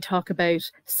 We talk about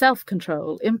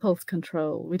self-control, impulse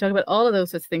control. We talk about all of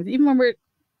those sorts of things. Even when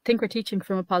we're teaching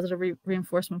from a positive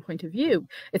reinforcement point of view,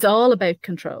 it's all about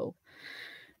control.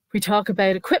 We talk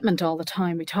about equipment all the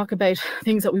time. We talk about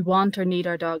things that we want or need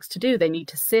our dogs to do. They need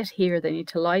to sit here. They need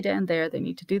to lie down there. They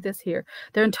need to do this here.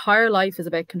 Their entire life is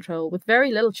about control with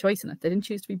very little choice in it. They didn't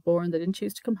choose to be born. They didn't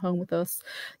choose to come home with us.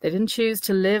 They didn't choose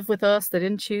to live with us. They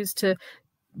didn't choose to,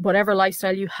 whatever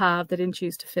lifestyle you have, they didn't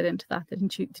choose to fit into that. They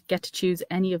didn't get to choose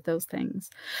any of those things.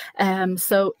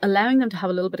 So allowing them to have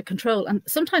a little bit of control. And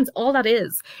sometimes all that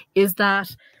is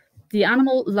that the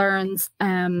animal learns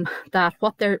that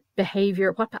what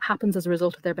happens as a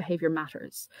result of their behavior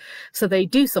matters. So they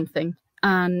do something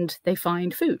and they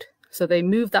find food. So they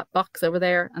move that box over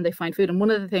there and they find food. And one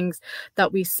of the things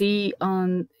that we see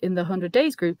in the 100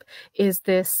 Days group is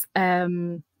this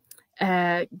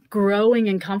growing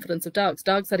in confidence of dogs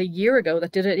that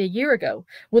did it a year ago,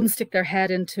 wouldn't stick their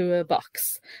head into a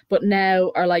box, but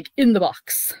now are like in the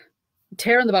box,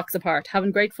 tearing the box apart,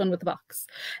 having great fun with the box.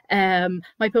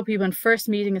 My puppy, when first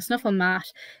meeting a snuffle mat,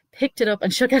 picked it up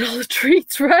and shook out all the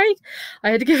treats, right? I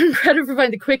had to give him credit for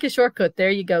finding the quickest shortcut. There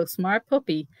you go, smart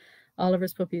puppy.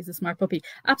 Oliver's puppy is a smart puppy.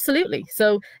 Absolutely.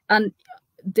 So, and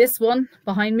this one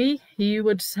behind me, he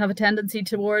would have a tendency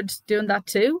toward doing that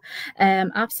too.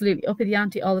 Absolutely, upping the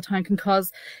ante all the time can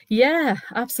cause, yeah,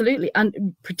 absolutely,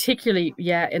 and particularly,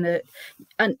 yeah, and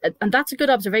that's a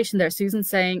good observation there. Susan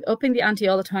saying upping the ante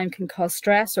all the time can cause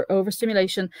stress or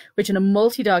overstimulation, which in a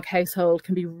multi-dog household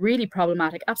can be really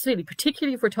problematic. Absolutely,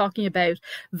 particularly if we're talking about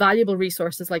valuable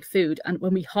resources like food, and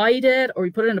when we hide it or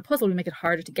we put it in a puzzle, we make it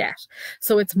harder to get.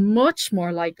 So it's much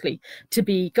more likely to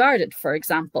be guarded, for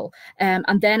example, and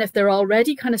And then if they're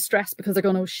already kind of stressed because they're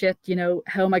going, oh shit, you know,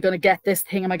 how am I going to get this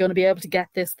thing? Am I going to be able to get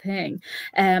this thing?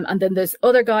 And then this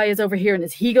other guy is over here, and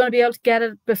is he going to be able to get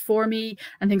it before me?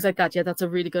 And things like that. Yeah, that's a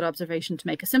really good observation to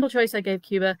make. A simple choice I gave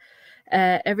Cuba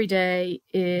every day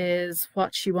is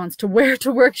what she wants to wear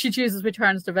to work. She chooses which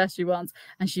harness or vest she wants,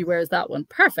 and she wears that one.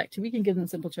 Perfect. We can give them a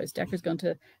simple choice. Decker's going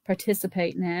to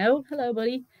participate now. Hello,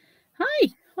 buddy. Hi.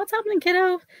 What's happening,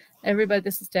 kiddo? Everybody,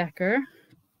 this is Decker.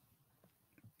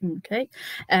 Okay.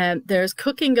 There's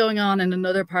cooking going on in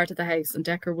another part of the house, and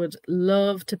Decker would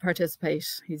love to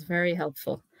participate. He's very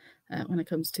helpful when it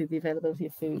comes to the availability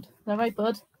of food. Is that right,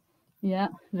 bud? Yeah,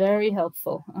 very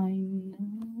helpful.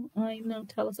 I know.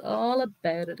 Tell us all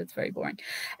about it. It's very boring.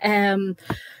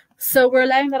 So we're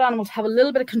allowing that animal to have a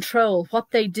little bit of control. What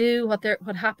they do, what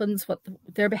happens,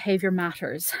 their behavior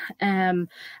matters. And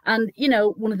you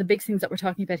know, one of the big things that we're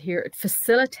talking about here, it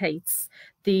facilitates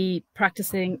the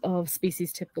practicing of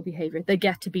species typical behavior. They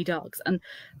get to be dogs, and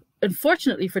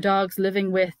unfortunately for dogs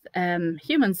living with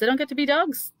humans, they don't get to be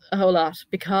dogs a whole lot,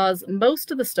 because most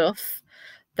of the stuff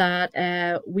that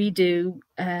we do,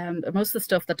 most of the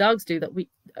stuff that dogs do that we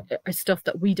are stuff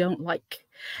that we don't like.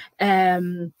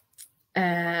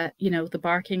 You know, the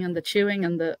barking and the chewing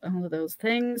and all of those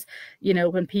things. You know,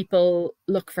 when people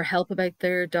look for help about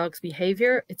their dog's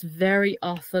behavior, it's very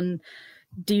often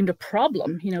deemed a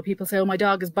problem. You know, people say, oh, my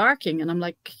dog is barking, and I'm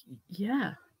like,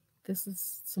 yeah, this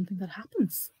is something that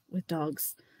happens with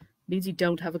dogs. Means you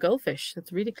don't have a goldfish.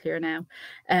 That's really clear now.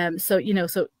 So, you know,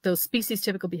 so those species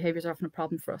typical behaviors are often a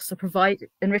problem for us. So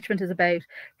enrichment is about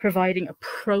providing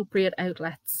appropriate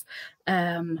outlets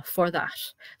for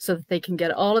that, so that they can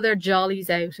get all of their jollies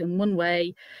out in one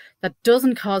way that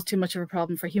doesn't cause too much of a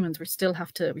problem for humans. We still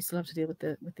have to deal with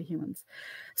the humans.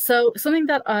 So something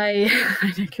that I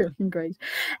think you're looking great.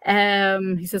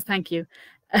 He says thank you.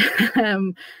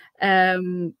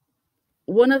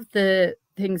 One of the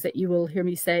things that you will hear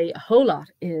me say a whole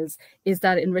lot is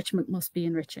that enrichment must be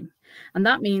enriching. And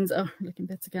that means, oh, licking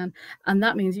bits again. And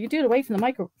that means, you do it away from the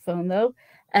microphone though.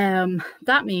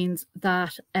 That means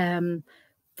that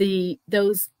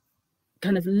those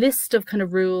kind of list of kind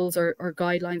of rules or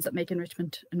guidelines that make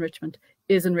enrichment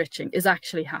is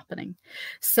actually happening.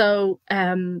 So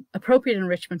appropriate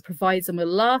enrichment provides them with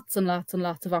lots and lots and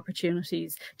lots of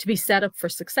opportunities to be set up for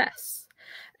success.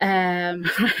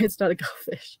 It's not a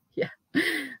goldfish. Yeah.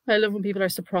 I love when people are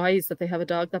surprised that they have a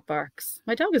dog that barks.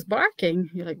 My dog is barking.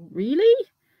 You're like, really?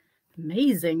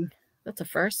 Amazing. That's a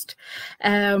first.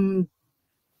 So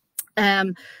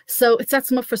it sets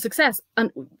them up for success. And,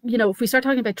 you know, if we start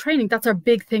talking about training, that's our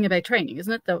big thing about training,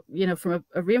 isn't it? That, you know, from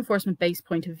a reinforcement-based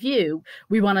point of view,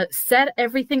 we want to set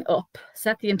everything up,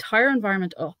 set the entire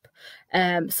environment up,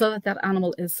 so that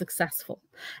animal is successful.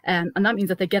 And that means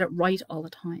that they get it right all the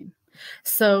time.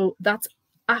 So that's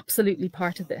absolutely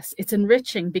part of this. It's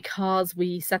enriching because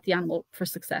we set the animal for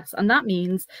success, and that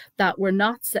means that we're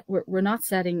not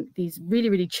setting these really,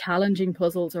 really challenging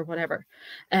puzzles or whatever,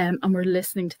 and we're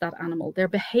listening to that animal. Their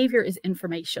behavior is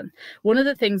information. One of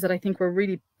the things that I think we're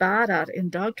really bad at in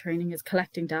dog training is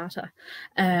collecting data,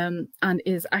 and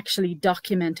is actually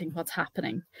documenting what's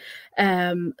happening.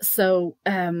 So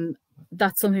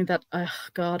that's something that, oh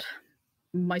God,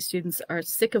 my students are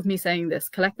sick of me saying this: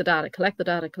 collect the data, collect the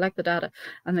data, collect the data,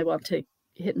 and they want to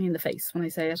hit me in the face when I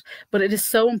say it. But it is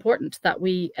so important that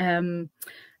we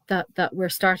that we're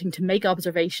starting to make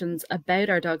observations about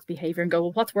our dog's behavior and go,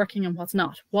 well, what's working and what's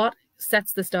not? What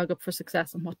sets this dog up for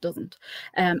success and what doesn't?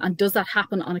 And does that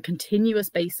happen on a continuous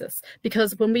basis?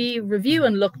 Because when we review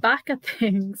and look back at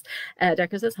things,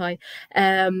 Decker says hi,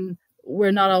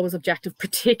 we're not always objective,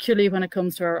 particularly when it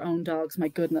comes to our own dogs, my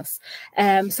goodness.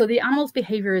 So the animal's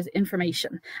behavior is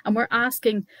information, and we're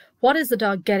asking, what is the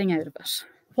dog getting out of it?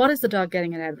 What is the dog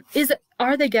getting out of it?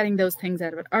 Are they getting those things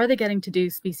out of it? Are they getting to do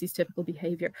species typical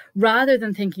behavior? Rather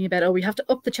than thinking about, oh, we have to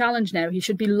up the challenge now. He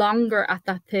should be longer at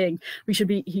that thing. He should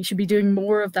be doing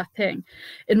more of that thing.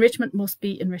 Enrichment must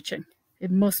be enriching. It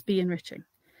must be enriching.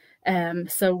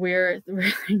 So we're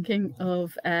thinking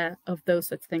of those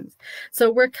sorts of things. So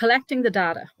we're collecting the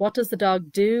data. What does the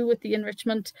dog do with the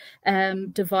enrichment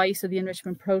device or the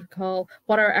enrichment protocol?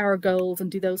 What are our goals,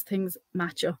 and do those things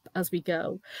match up as we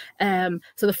go?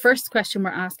 So the first question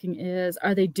we're asking is,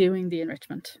 are they doing the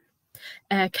enrichment?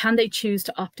 Can they choose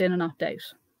to opt in and opt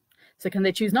out? So can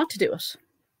they choose not to do it?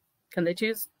 Can they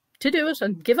choose to do it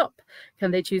and give up?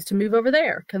 Can they choose to move over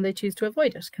there? Can they choose to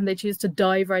avoid it? Can they choose to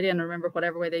dive right in? Remember,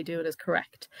 whatever way they do it is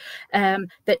correct.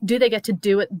 Do they get to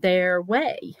do it their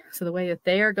way? So the way that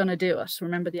they are going to do it.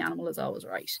 Remember, the animal is always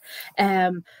right.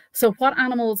 So what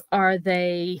animals are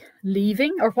they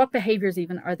leaving, or what behaviors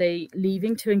even are they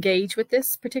leaving to engage with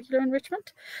this particular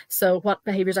enrichment? So what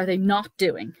behaviors are they not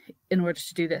doing in order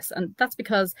to do this? And that's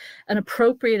because an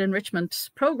appropriate enrichment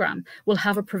program will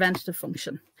have a preventative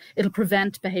function. It'll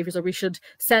prevent behaviors, or we should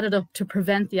set it up to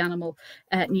prevent the animal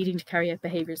needing to carry out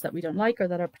behaviors that we don't like or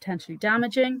that are potentially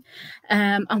damaging.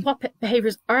 And what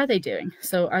behaviors are they doing?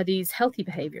 So are these healthy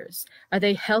behaviors? Are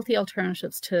they healthy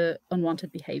alternatives to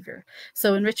unwanted behavior?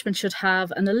 So enrichment should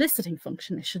have an eliciting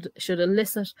function. It should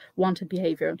elicit wanted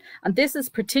behavior. And this is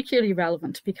particularly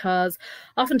relevant because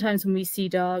oftentimes when we see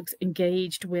dogs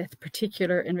engaged with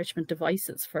particular enrichment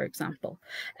devices, for example,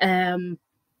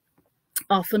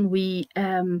 often we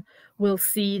will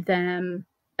see them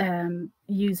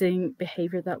using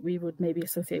behavior that we would maybe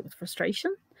associate with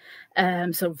frustration.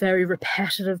 So very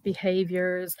repetitive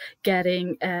behaviors,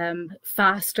 getting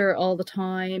faster all the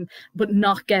time, but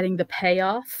not getting the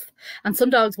payoff. And some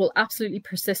dogs will absolutely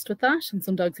persist with that. And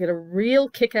some dogs get a real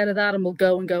kick out of that and will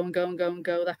go and go and go and go and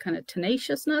go, that kind of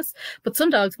tenaciousness. But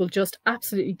some dogs will just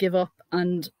absolutely give up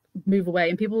and move away.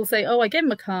 And people will say, oh, I gave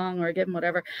him a Kong or I gave him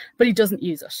whatever, but he doesn't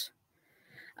use it.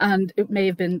 And it may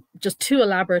have been just too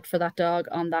elaborate for that dog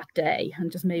on that day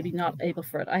and just maybe not able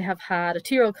for it. I have had a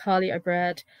 2-year-old collie I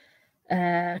bred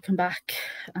come back,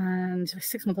 and a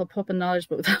 6-month-old pup in knowledge,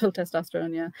 but with adult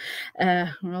testosterone, yeah.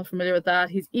 We're all familiar with that.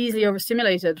 He's easily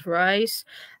overstimulated, right?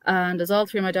 And as all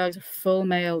 3 of my dogs are full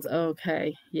males,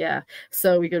 okay, yeah.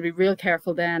 So we got to be real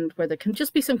careful then, where there can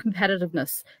just be some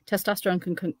competitiveness. Testosterone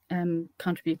can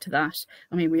contribute to that.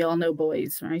 I mean, we all know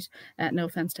boys, right? No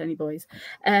offense to any boys.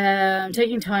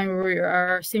 Taking time where we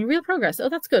are seeing real progress. Oh,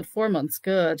 that's good. 4 months,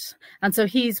 good. And so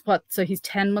he's what? So he's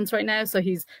 10 months right now. So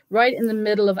he's right in the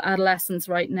middle of adolescence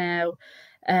right now.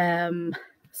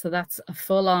 So that's a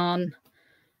full-on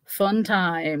fun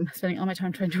time, spending all my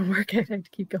time trying to work out how to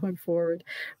keep going forward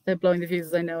without blowing the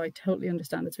fuses. I know, I totally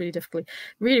understand. It's really difficult,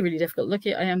 really, really difficult.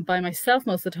 Lucky I am by myself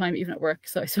most of the time, even at work,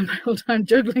 so I spend my whole time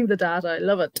juggling the data. I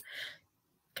love it.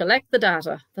 Collect the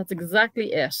data. That's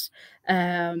exactly it.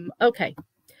 Okay,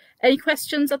 any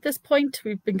questions at this point?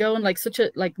 We've been going like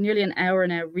nearly an hour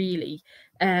now, really.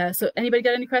 So anybody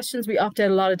got any questions? We opt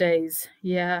out a lot of days.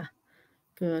 Yeah,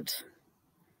 good.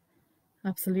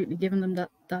 Absolutely, giving them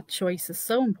that choice is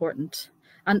so important,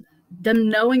 and them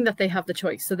knowing that they have the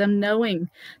choice. So them knowing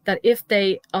that if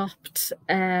they opted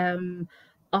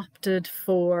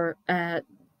for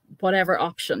whatever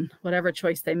option, whatever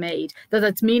choice they made,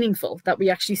 that's meaningful, that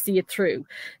we actually see it through.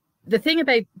 The thing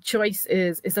about choice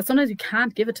is that sometimes we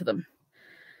can't give it to them.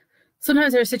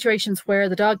 Sometimes there are situations where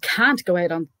the dog can't go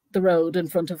out on the road in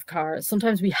front of cars.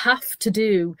 Sometimes we have to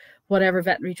do whatever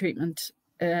veterinary treatment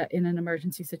in an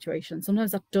emergency situation.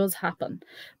 Sometimes that does happen,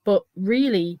 but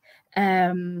really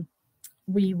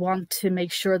we want to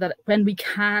make sure that when we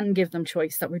can give them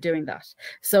choice, that we're doing that.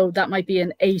 So that might be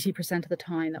an 80% of the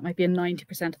time, that might be a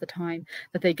 90% of the time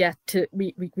that they get to,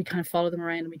 we kind of follow them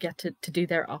around and we get to do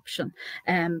their option.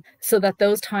 So that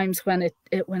those times when it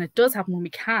does happen, when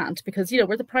we can't, because, you know,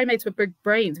 we're the primates with big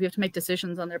brains, we have to make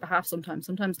decisions on their behalf sometimes.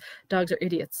 Sometimes dogs are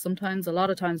idiots. A lot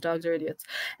of times dogs are idiots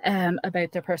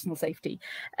about their personal safety.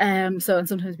 And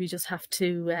sometimes we just have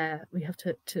to,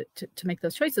 to make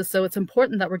those choices. So it's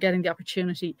important that we're getting the opportunity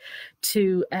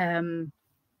to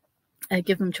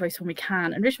give them choice when we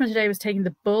can. Enrichment today was taking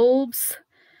the bulbs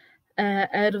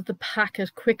out of the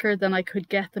packet quicker than I could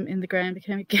get them in the ground.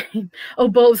 Became a game. Oh,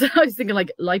 bulbs. I was thinking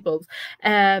like light bulbs.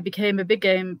 Became a big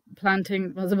game.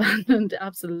 Planting was abandoned.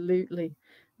 Absolutely.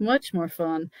 Much more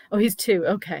fun. Oh, he's 2.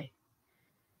 Okay.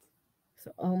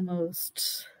 So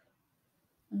almost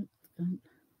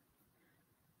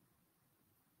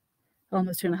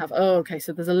 2.5. Oh, okay.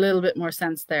 So there's a little bit more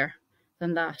sense there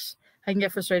than that. I can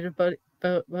get frustrated but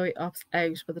we opt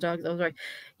out, but the dog is always right.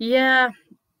 Yeah,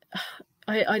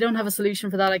 I don't have a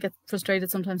solution for that. I get frustrated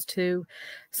sometimes too.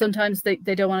 Sometimes they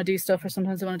don't want to do stuff, or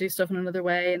sometimes they want to do stuff in another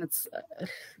way, and it's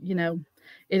you know,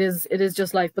 it is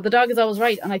just life. But the dog is always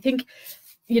right, and I think,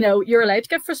 you know, you're allowed to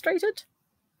get frustrated,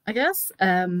 I guess,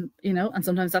 you know, and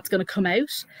sometimes that's going to come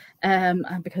out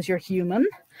because you're human,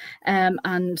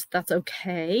 and that's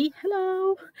okay.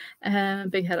 Hello.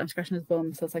 Big head, I'm scratching his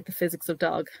bum, so it's like the physics of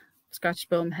dog. Scratch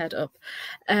bum, head up.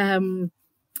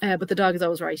 But the dog is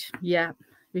always right. Yeah,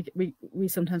 we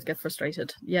sometimes get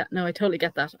frustrated. Yeah, no, I totally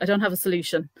get that. I don't have a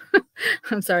solution.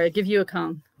 I'm sorry, I give you a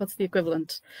Kong. What's the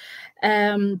equivalent?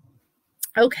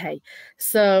 Okay,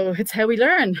 so it's how we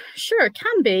learn. Sure, it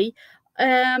can be.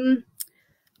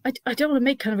 I don't want to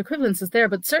make kind of equivalences there,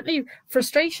 but certainly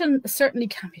frustration certainly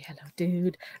can be, hello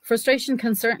dude, frustration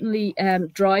can certainly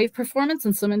drive performance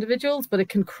in some individuals, but it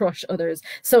can crush others.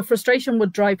 So frustration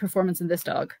would drive performance in this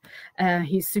dog.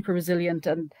 He's super resilient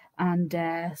and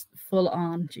full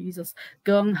on, Jesus,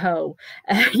 gung-ho.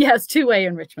 Yes, two-way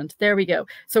enrichment. There we go.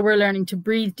 So we're learning to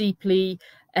breathe deeply,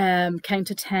 count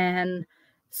to 10,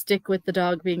 stick with the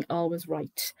dog being always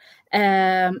right.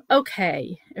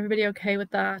 Okay, everybody okay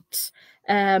with that?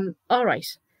 All right,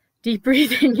 deep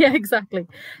breathing. Yeah, exactly.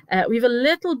 We have a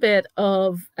little bit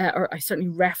of, or I certainly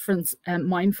reference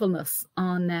mindfulness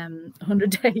on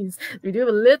 100 days. We do have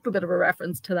a little bit of a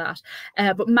reference to that,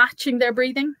 but matching their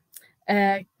breathing.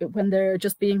 When they're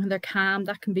just being, when they're calm,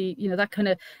 that can be, you know, that kind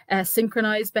of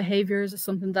synchronized behaviors is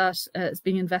something that is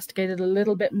being investigated a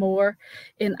little bit more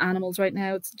in animals right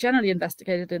now. It's generally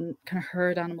investigated in kind of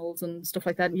herd animals and stuff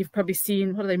like that. And you've probably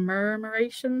seen, what are they,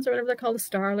 murmurations or whatever they're called, the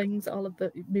starlings, all of the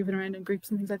moving around in groups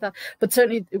and things like that. But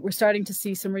certainly we're starting to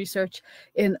see some research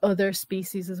in other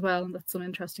species as well, and that's some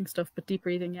interesting stuff. But deep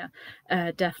breathing,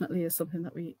 yeah, definitely is something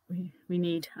that we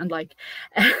need and like.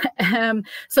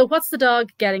 So what's the dog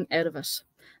getting out of it?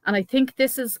 And I think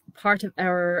this is part of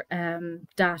our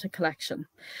data collection.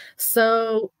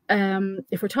 So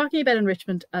if we're talking about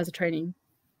enrichment as a training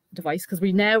device, because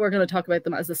we're going to talk about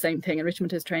them as the same thing.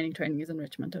 Enrichment is training, training is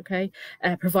enrichment, okay?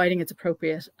 Providing it's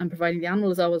appropriate and providing the animal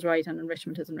is always right and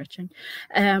enrichment is enriching.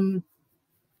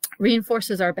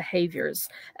 Reinforces our behaviors,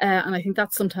 and I think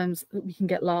that sometimes we can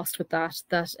get lost with that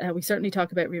we certainly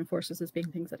talk about reinforcers as being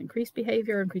things that increase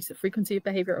behavior, increase the frequency of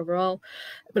behavior overall,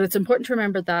 but it's important to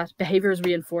remember that behavior is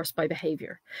reinforced by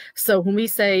behavior. So when we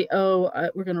say, oh,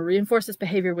 we're going to reinforce this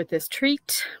behavior with this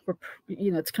treat, we're,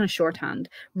 you know, it's kind of shorthand.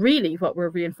 Really what we're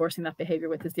reinforcing that behavior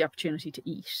with is the opportunity to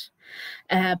eat,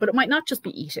 but it might not just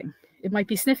be eating. It might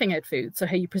be sniffing out food. So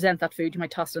how you present that food, you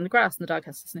might toss it in the grass and the dog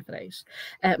has to sniff it out.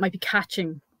 It might be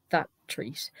catching that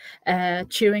treat,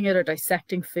 chewing it or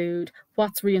dissecting food.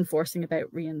 What's reinforcing about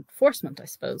reinforcement, I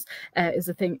suppose, is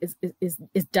a thing, is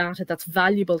data that's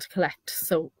valuable to collect.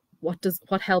 So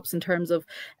what helps in terms of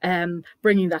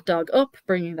bringing that dog up,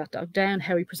 bringing that dog down,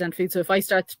 how we present food. So if I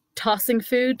start tossing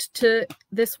food to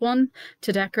this one,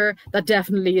 to Decker, that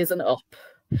definitely is an up.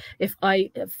 If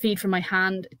I feed from my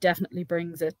hand, it definitely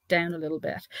brings it down a little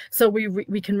bit. So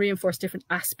we can reinforce different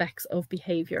aspects of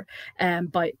behavior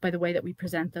by the way that we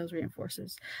present those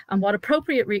reinforcers. And what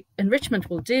appropriate enrichment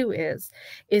will do is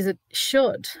it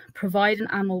should provide an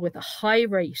animal with a high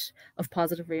rate of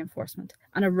positive reinforcement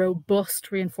and a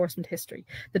robust reinforcement history.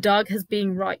 The dog has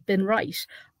been right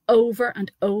over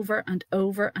and over and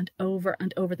over and over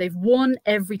and over. They've won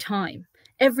every time.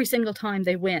 Every single time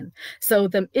they win. So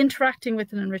them interacting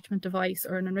with an enrichment device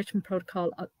or an enrichment protocol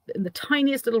in the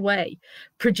tiniest little way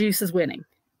produces winning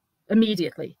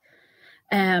immediately.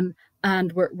 And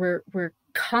we're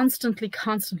constantly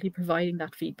providing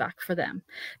that feedback for them.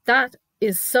 That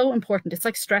is so important. It's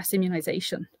like stress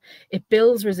immunization. It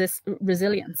builds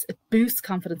resilience. It boosts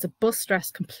confidence. It busts stress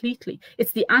completely.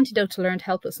 It's the antidote to learned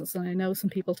helplessness. And I know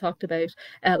some people talked about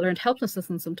learned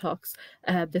helplessness in some talks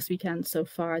this weekend so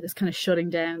far, this kind of shutting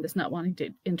down, this not wanting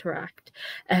to interact.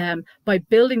 By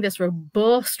building this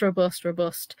robust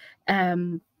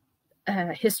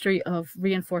history of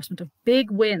reinforcement of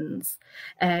big wins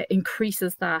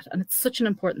increases that, and it's such an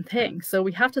important thing. So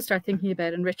we have to start thinking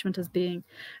about enrichment as being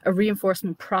a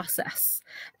reinforcement process,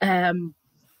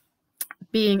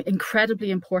 being incredibly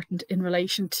important in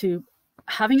relation to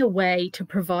having a way to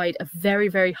provide a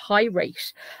very high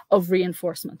rate of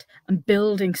reinforcement and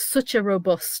building such a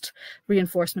robust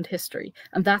reinforcement history.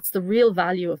 And that's the real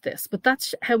value of this. But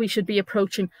that's how we should be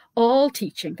approaching all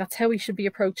teaching. That's how we should be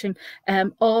approaching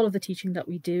all of the teaching that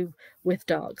we do with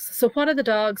dogs. So what are the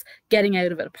dogs getting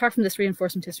out of it? Apart from this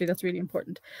reinforcement history, that's really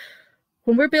important.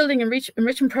 When we're building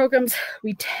enrichment programs,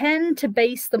 we tend to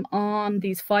base them on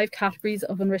these 5 categories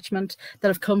of enrichment that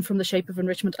have come from the shape of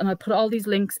enrichment. And I'll put all these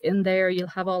links in there. You'll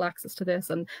have all access to this.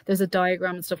 And there's a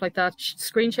diagram and stuff like that.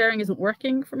 Screen sharing isn't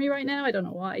working for me right now. I don't know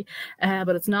why,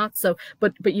 but it's not. So,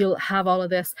 but you'll have all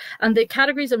of this. And the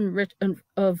categories of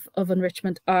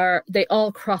enrichment they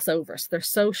all cross over. So they're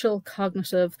social,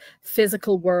 cognitive,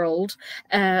 physical world,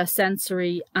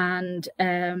 sensory, and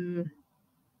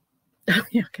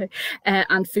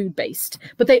and food-based,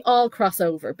 but they all cross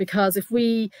over, because if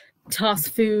we toss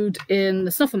food in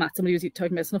the snuffle mat. Somebody was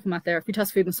talking about snuffle mat there. If we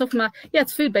toss food in the snuffle mat, yeah,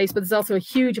 it's food based, but there's also a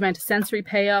huge amount of sensory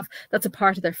payoff. That's a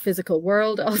part of their physical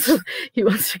world. Also, he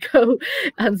wants to go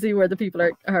and see where the people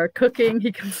are cooking.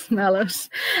 He can smell it.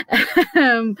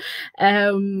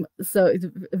 So it's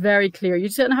very clear. You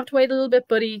just don't have to wait a little bit,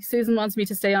 buddy. Susan wants me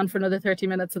to stay on for another 30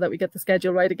 minutes so that we get the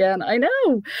schedule right again. I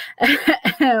know.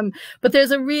 But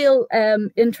there's a real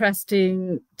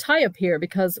interesting tie-up here,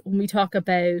 because when we talk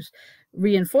about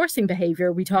reinforcing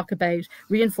behavior, we talk about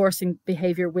reinforcing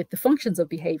behavior with the functions of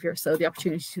behavior. So the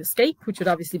opportunity to escape, which would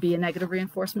obviously be a negative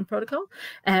reinforcement protocol,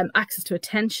 access to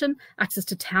attention, access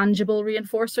to tangible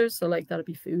reinforcers, so like that'll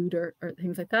be food or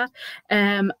things like that,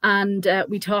 and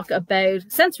we talk about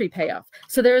sensory payoff.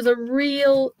 So there's a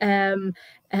real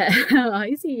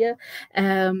I see, yeah.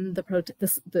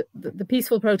 The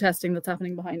peaceful protesting that's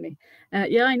happening behind me.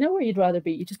 Yeah, I know where you'd rather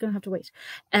be. You're just gonna have to wait.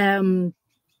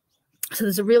 So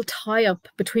there's a real tie-up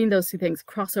between those two things,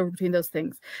 crossover between those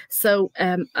things. So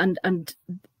and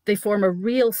they form a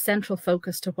real central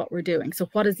focus to what we're doing. So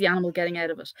what is the animal getting out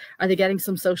of it? Are they getting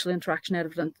some social interaction out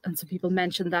of it? And some people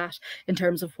mentioned that in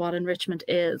terms of what enrichment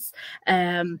is.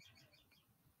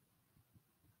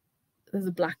 There's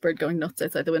a blackbird going nuts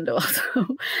outside the window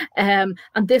also. And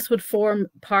this would form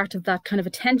part of that kind of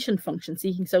attention function,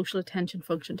 seeking social attention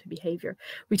function to behavior.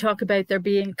 We talk about there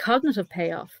being cognitive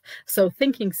payoff. So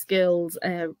thinking skills,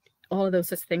 all of those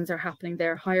such things are happening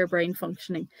there, higher brain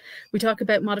functioning. We talk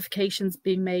about modifications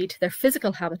being made to their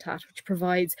physical habitat, which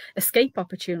provides escape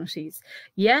opportunities.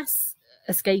 Yes,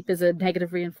 escape is a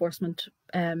negative reinforcement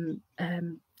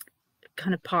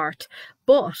kind of part,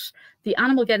 but the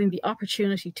animal getting the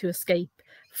opportunity to escape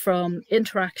from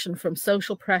interaction, from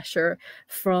social pressure,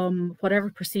 from whatever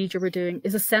procedure we're doing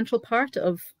is a central part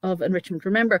of enrichment.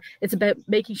 Remember, it's about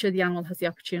making sure the animal has the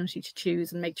opportunity to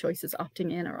choose and make choices,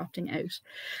 opting in or opting out.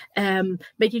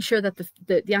 Making sure that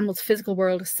the animal's physical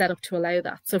world is set up to allow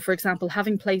that. So for example,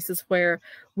 having places where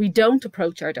we don't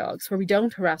approach our dogs, where we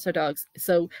don't harass our dogs.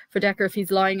 So for Decker, if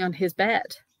he's lying on his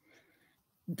bed,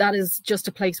 that is just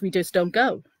a place we just don't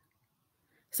go.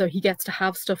 So he gets to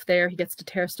have stuff there. He gets to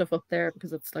tear stuff up there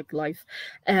because it's like life.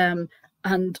 And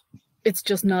it's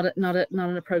just not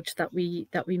an approach that we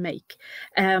make.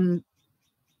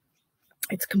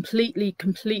 It's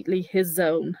completely his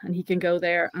zone, and he can go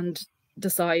there and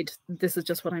decide this is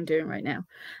just what I'm doing right now.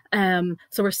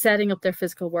 So we're setting up their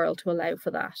physical world to allow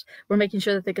for that. We're making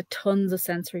sure that they get tons of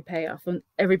sensory payoff, and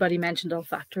everybody mentioned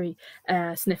olfactory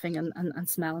sniffing and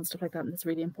smell and stuff like that, and that's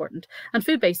really important. And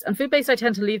food-based I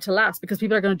tend to leave to last, because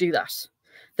people are going to do that.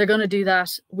 They're going to do that.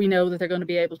 We know that they're going to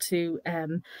be able to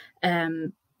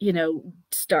you know,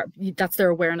 that's their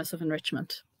awareness of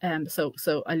enrichment.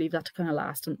 So I leave that to kind of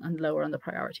last and lower on the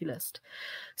priority list.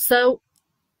 So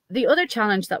the other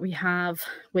challenge that we have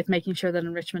with making sure that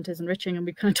enrichment is enriching, and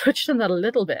we've kind of touched on that a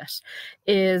little bit,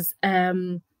 is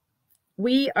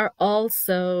we are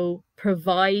also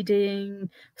providing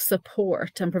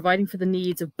support and providing for the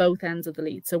needs of both ends of the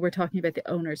lead. So we're talking about the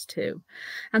owners too.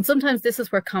 And sometimes this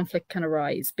is where conflict can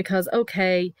arise, because,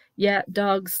 okay, yeah,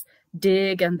 dogs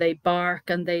dig and they bark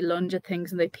and they lunge at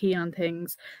things and they pee on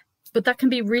things, but that can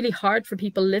be really hard for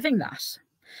people living that.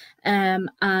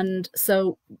 And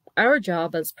so our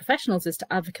job as professionals is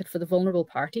to advocate for the vulnerable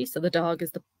party. So the dog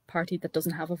is the party that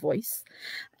doesn't have a voice.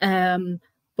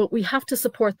 But we have to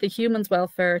support the human's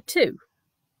welfare too,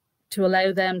 to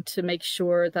allow them to make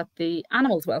sure that the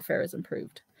animal's welfare is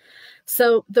improved.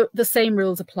 So the same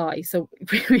rules apply. So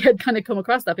we had kind of come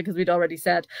across that because we'd already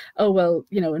said, oh, well,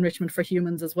 you know, enrichment for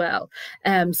humans as well.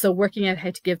 So working out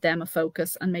how to give them a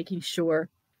focus and making sure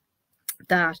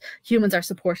that humans are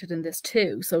supported in this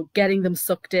too. So getting them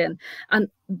sucked in. And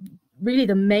really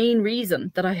the main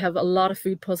reason that I have a lot of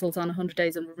food puzzles on 100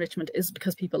 Days of Enrichment is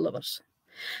because people love it.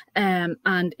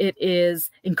 And it is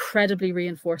incredibly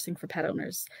reinforcing for pet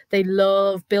owners. They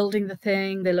love building the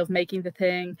thing, they love making the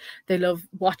thing, they love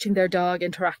watching their dog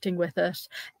interacting with it,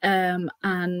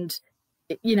 and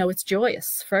you know, it's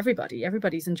joyous for everybody.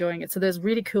 Everybody's enjoying it. So there's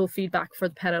really cool feedback for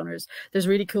the pet owners. There's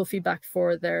really cool feedback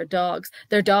for their dogs.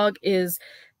 Their dog is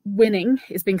winning,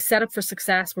 is being set up for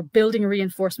success. We're building a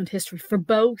reinforcement history for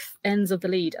both ends of the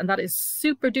lead, and that is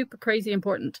super duper crazy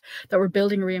important, that we're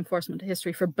building a reinforcement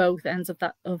history for both ends of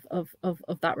that of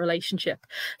that relationship,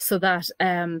 so that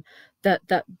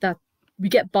that we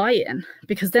get buy-in,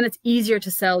 because then it's easier to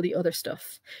sell the other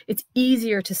stuff. It's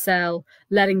easier to sell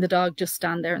letting the dog just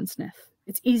stand there and sniff.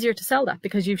 It's easier to sell that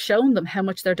because you've shown them how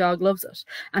much their dog loves it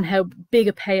and how big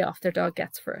a payoff their dog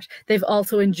gets for it. They've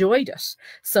also enjoyed it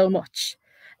so much.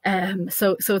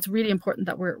 So it's really important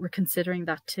that we're considering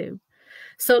that too.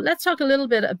 So let's talk a little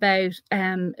bit about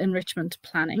enrichment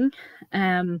planning,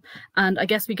 and I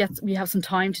guess we have some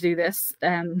time to do this,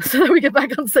 so that we get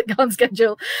back on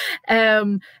schedule.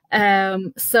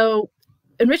 So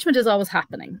enrichment is always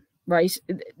happening, right?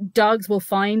 Dogs will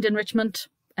find enrichment,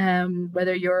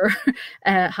 whether you're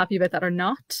happy about that or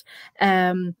not.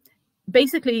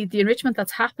 Basically, the enrichment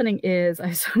that's happening is,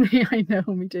 I know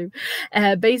we do.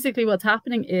 Basically, what's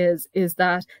happening is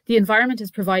that the environment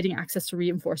is providing access to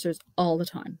reinforcers all the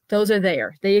time. Those are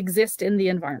there. They exist in the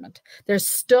environment. There's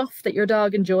stuff that your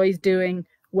dog enjoys doing,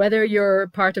 whether you're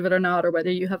part of it or not, or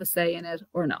whether you have a say in it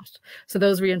or not. So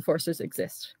those reinforcers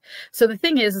exist. So the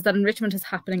thing is that enrichment is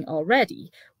happening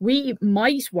already. We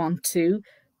might want to,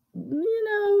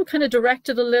 kind of direct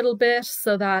it a little bit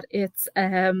so that it's,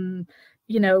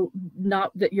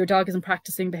 not that your dog isn't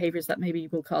practicing behaviors that maybe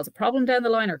will cause a problem down the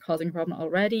line or causing a problem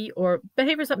already, or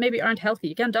behaviors that maybe aren't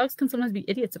healthy. Again, dogs can sometimes be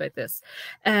idiots about this.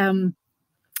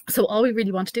 So all we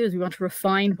really want to do is we want to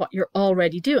refine what you're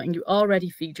already doing. You already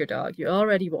feed your dog, you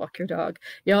already walk your dog,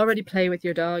 you already play with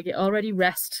your dog, you already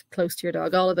rest close to your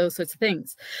dog, all of those sorts of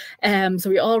things. So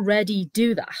we already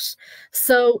do that.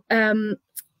 So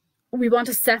we want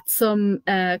to set some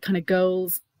kind of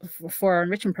goals for our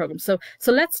enrichment program. So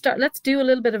let's do a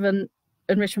little bit of an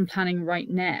enrichment planning right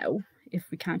now, if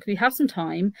we can, because we have some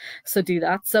time. So do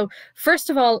that. So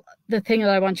first of all, the thing that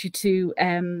I want you to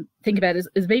think about is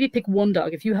maybe pick one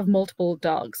dog. If you have multiple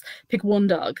dogs, pick one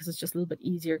dog, because it's just a little bit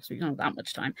easier because we don't have that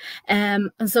much time. And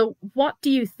so what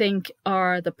do you think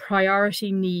are the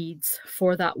priority needs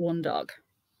for that one dog?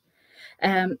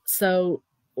 So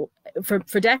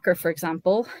for Decker, for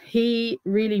example, he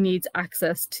really needs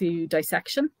access to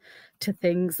dissection, to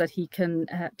things that he can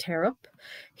tear up.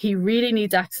 He really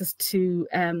needs access to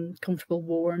comfortable,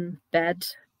 warm bed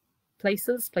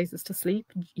places to sleep.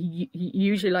 He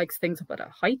usually likes things up at a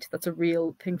height. That's a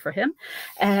real thing for him.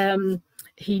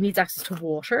 He needs access to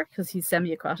water because he's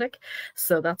semi-aquatic,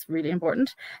 so that's really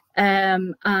important.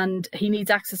 And he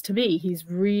needs access to me. He's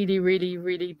really, really,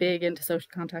 really big into social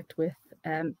contact with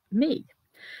me.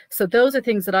 So those are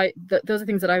things that I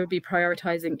would be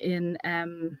prioritizing in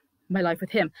my life with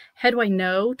him. How do I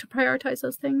know to prioritize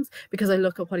those things? Because I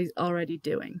look at what he's already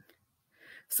doing.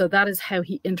 So that is how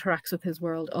he interacts with his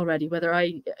world already, whether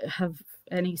I have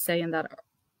any say in that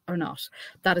or not.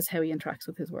 That is how he interacts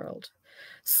with his world.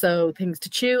 So things to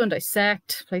chew and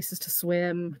dissect, places to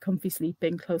swim, comfy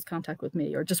sleeping, close contact with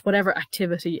me, or just whatever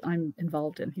activity I'm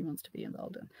involved in, he wants to be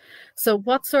involved in. So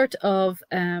what sort of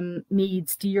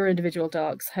needs do your individual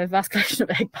dogs have? Vasculation of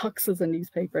egg boxes and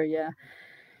newspaper, yeah.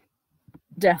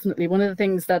 Definitely. One of the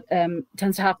things that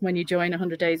tends to happen when you join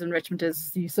 100 Days Enrichment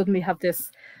is you suddenly have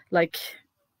this like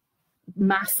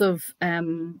massive,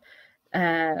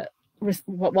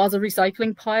 what was a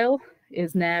recycling pile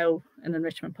is now an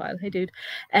enrichment pile. Hey dude.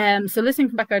 So listening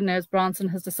from back garden now is Bronson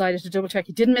has decided to double check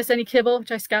he didn't miss any kibble,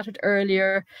 which I scattered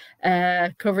earlier.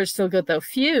 Coverage still good though.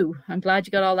 Phew, I'm glad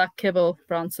you got all that kibble,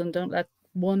 Bronson. Don't let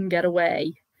one get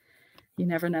away. You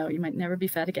never know, you might never be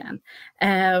fed again.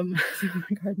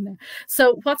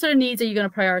 So what sort of needs are you going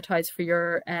to prioritize for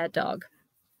your dog?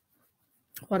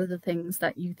 What are the things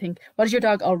that you think, what is your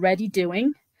dog already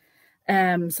doing?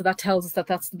 So that tells us that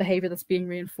that's the behavior that's being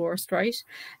reinforced, right?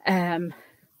 I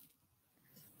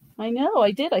know,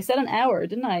 I did. I said an hour,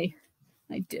 didn't I?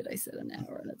 I did. I said an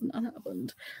hour and it's not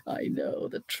happened. I know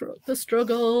the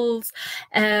struggles.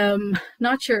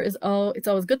 Not sure it's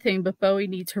always a good thing, but Bowie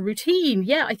needs her routine.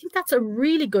 Yeah, I think that's a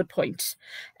really good point.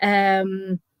 I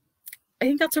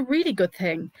think that's a really good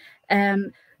thing.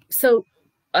 So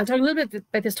I'll talk a little bit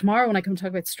about this tomorrow when I come talk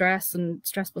about stress and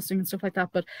stress busting and stuff like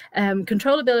that. But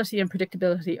controllability and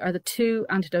predictability are the two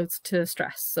antidotes to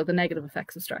stress, so the negative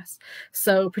effects of stress.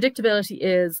 So predictability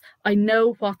is I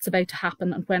know what's about to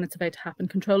happen and when it's about to happen.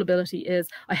 Controllability is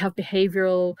I have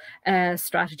behavioral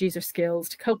strategies or skills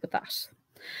to cope with that.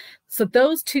 So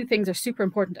those two things are super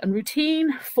important, and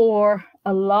routine for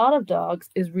a lot of dogs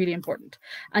is really important.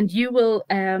 And you will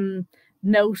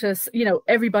notice,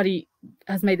 everybody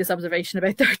has made this observation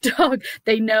about their dog.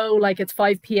 They know like it's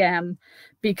 5 p.m.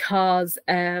 because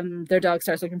their dog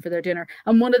starts looking for their dinner.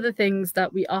 And one of the things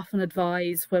that we often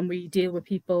advise when we deal with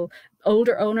people,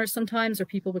 older owners sometimes, or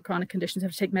people with chronic conditions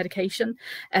have to take medication,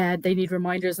 they need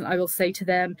reminders, and I will say to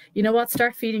them, you know what,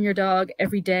 start feeding your dog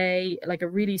every day like a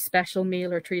really special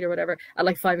meal or treat or whatever at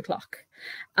like 5 o'clock.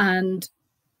 And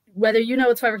whether you know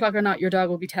it's 5 o'clock or not, your dog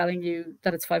will be telling you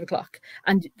that it's 5 o'clock,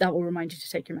 and that will remind you to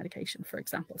take your medication, for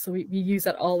example. So we use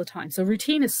that all the time. So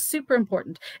routine is super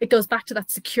important. It goes back to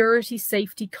that security,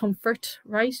 safety, comfort,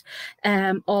 right?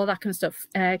 All that kind of stuff.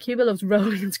 Cuba loves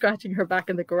rolling and scratching her back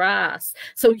in the grass.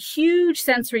 So huge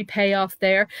sensory payoff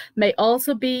there. May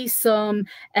also be some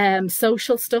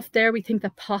social stuff there. We think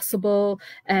that possible,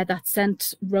 that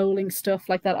scent rolling stuff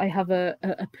like that. I have a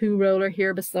poo roller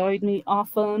here beside me,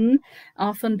 often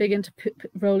big into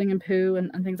rolling and poo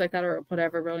and things like that, or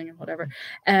whatever, rolling and whatever.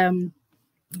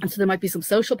 And so there might be some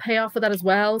social payoff for that as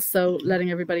well. So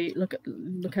letting everybody look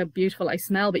how beautiful I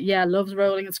smell. But yeah, loves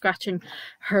rolling and scratching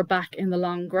her back in the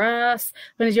long grass.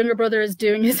 When his younger brother is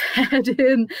doing his head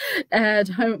in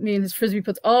time with me, and his frisbee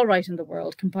puts all right in the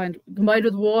world, combined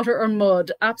with water or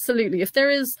mud. Absolutely. If there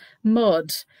is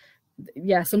mud,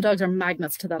 yeah, some dogs are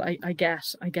magnets to that. I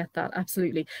get that,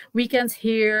 absolutely. Weekends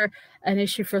here, an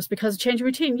issue for us because of change of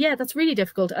routine. Yeah, that's really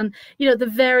difficult. And you know, the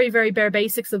very, very bare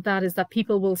basics of that is that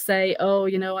people will say, oh,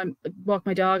 you know, I walk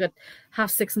my dog at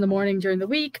 6:30 in the morning during the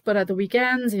week, but at the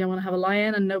weekends, you know, I want to have a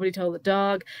lie-in and nobody told the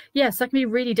dog. Yes, that can be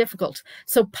really difficult.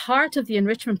 So part of the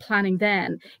enrichment planning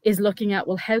then is looking at,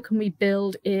 well, how can we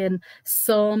build in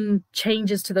some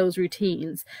changes to those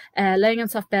routines? Laying on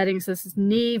soft bedding. So this is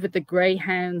Neve with the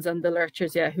greyhounds and the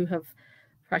lurchers, yeah, who have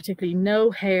practically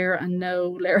no hair and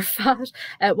no layer of fat.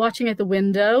 Watching out the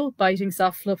window, biting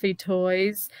soft fluffy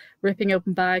toys, ripping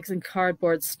open bags and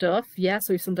cardboard stuff. Yeah,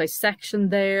 so we have some dissection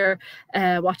there.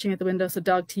 Watching out the window, so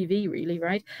dog TV really,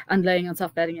 right? And laying on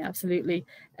soft bedding, yeah, absolutely.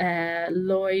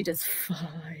 Lloyd is 5.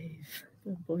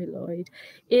 Good boy, Lloyd.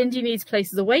 Indy needs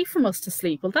places away from us to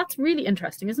sleep. Well, that's really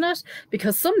interesting, isn't it?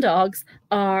 Because some dogs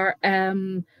are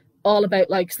all about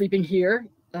like sleeping here,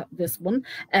 this one,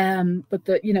 but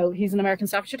the, you know, he's an American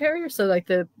Staffordshire Terrier, so like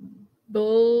the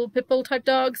pit bull type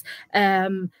dogs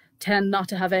tend not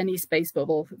to have any space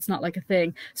bubble. It's not like a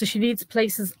thing. So she needs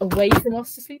places away from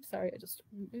us to sleep. Sorry, I just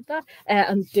moved that.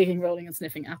 And digging, rolling and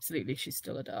sniffing. Absolutely, she's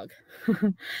still a dog.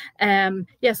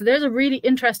 Yeah, so there's a really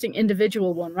interesting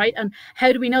individual one, right? And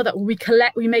how do we know that?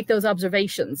 We make those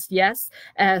observations. Yes.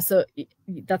 So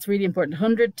that's really important.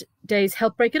 100 days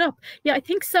help break it up. Yeah, I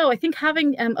think so. I think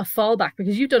having a fallback,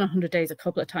 because you've done 100 days a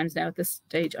couple of times now at this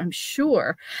stage, I'm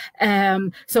sure.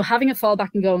 So having a fallback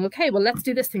and going, okay, well, let's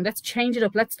do this thing. Let's change it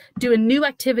up. Let's do a new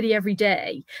activity every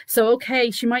day. So, okay,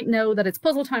 she might know that it's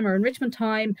puzzle time or enrichment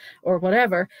time or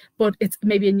whatever, but it's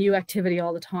maybe a new activity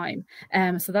all the time.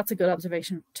 So that's a good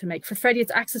observation to make. For Freddie,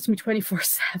 it's access to me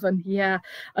 24/7. Yeah,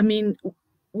 I mean,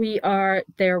 we are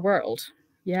their world.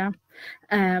 Yeah.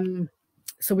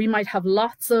 So we might have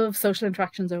lots of social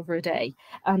interactions over a day,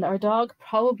 and our dog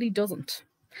probably doesn't.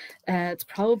 It's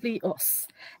probably us.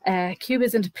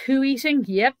 Cuba's into poo eating.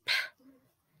 Yep.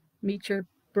 Meet your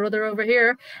brother over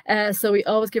here. So we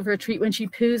always give her a treat when she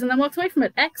poos and then walks away from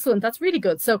it. Excellent. That's really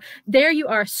good. So there you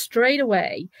are, straight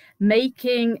away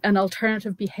making an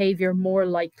alternative behavior more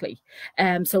likely.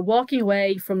 So walking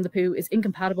away from the poo is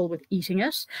incompatible with eating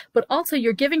it, but also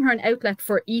you're giving her an outlet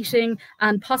for eating,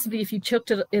 and possibly if you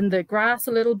chucked it in the grass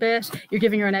a little bit, you're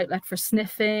giving her an outlet for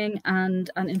sniffing and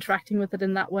interacting with it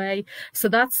in that way. So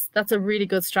that's a really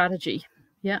good strategy.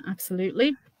 Yeah,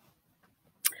 absolutely.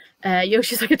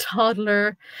 Yoshi's like a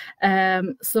toddler.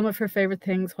 Some of her favorite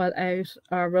things while out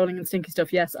are rolling and stinky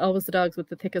stuff. Yes, always the dogs with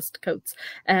the thickest coats.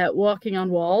 Walking on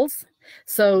walls.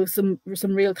 So some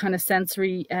real kind of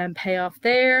sensory payoff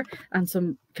there, and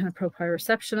some kind of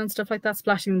proprioception and stuff like that.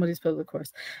 Splashing the muddy spills, of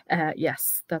course.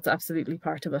 Yes, that's absolutely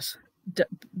part of it.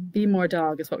 Be more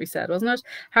dog is what we said, wasn't it?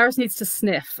 Harris needs to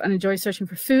sniff and enjoy searching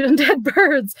for food and dead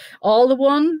birds. All the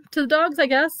one to the dogs, I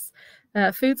guess.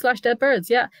 Food/dead birds.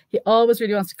 Yeah, he always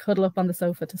really wants to cuddle up on the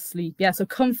sofa to sleep. Yeah, so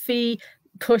comfy,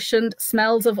 cushioned,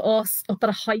 smells of us, up at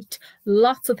a height.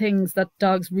 Lots of things that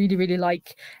dogs really, really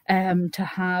like to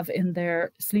have in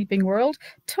their sleeping world.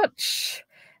 Touch.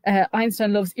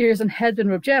 Einstein loves ears and head been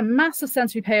rubbed. Yeah, massive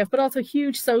sensory payoff, but also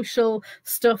huge social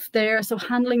stuff there. So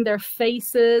handling their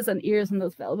faces and ears and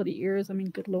those velvety ears. I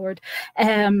mean, good Lord.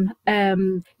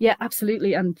 Yeah,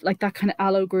 absolutely. And like that kind of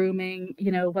allo grooming,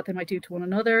 you know, what they might do to one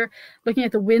another. Looking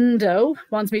at the window,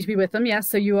 wants me to be with them. Yes,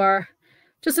 so you are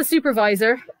just a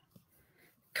supervisor.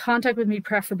 Contact with me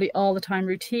preferably all the time.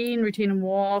 Routine and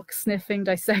walk, sniffing,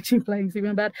 dissecting, playing, sleeping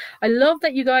in bed. I love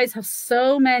that you guys have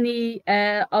so many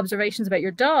observations about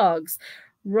your dogs.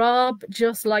 Rob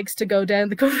just likes to go down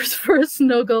the covers for a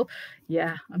snuggle.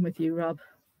 Yeah, I'm with you, Rob.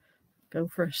 Go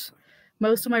for it.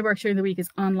 Most of my work during the week is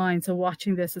online, so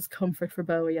watching this is comfort for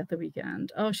Bowie at the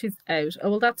weekend. Oh, she's out.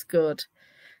 Oh, well, that's good.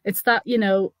 It's that, you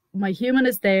know, my human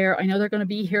is there. I know they're going to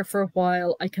be here for a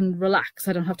while. I can relax.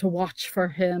 I don't have to watch for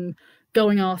him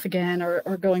going off again or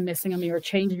going missing on me or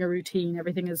changing a routine.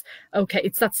 Everything is okay.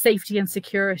 It's that safety and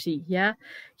security. Yeah.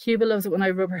 Cuba loves it when I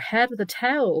rub her head with a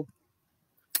towel.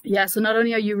 Yeah, so not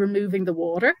only are you removing the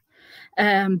water,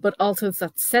 but also it's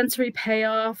that sensory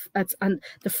payoff. And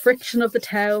the friction of the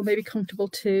towel may be comfortable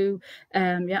too.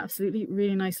 Yeah, absolutely,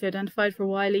 really nicely identified for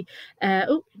Wiley.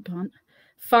 Oh, go on.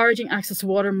 Foraging, access to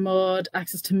water, mud,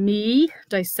 access to me,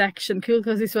 dissection, cool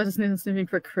cozy sweat, sniffing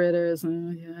for critters.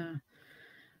 Oh yeah,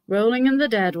 rolling in the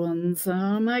dead ones.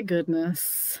 Oh my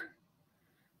goodness.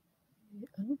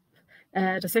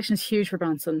 Dissection is huge for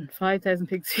Bronson. 5,000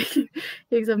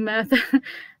 pigs of meth,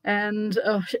 and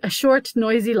a short,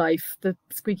 noisy life. The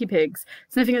squeaky pigs.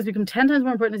 Sniffing has become 10 times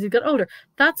more important as he's got older.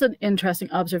 That's an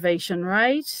interesting observation,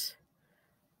 right?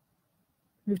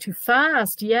 Move too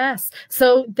fast, yes.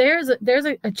 So there's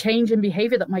a change in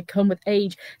behavior that might come with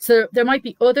age. So there might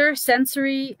be other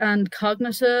sensory and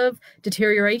cognitive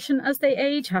deterioration as they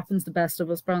age. Happens the best of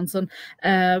us, Bronson.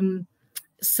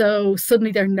 So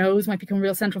suddenly their nose might become a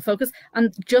real central focus.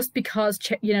 And just because,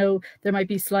 you know, there might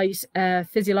be slight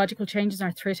physiological changes,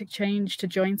 arthritic change to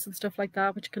joints and stuff like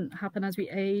that, which can happen as we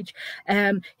age,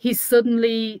 he's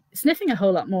suddenly sniffing a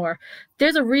whole lot more.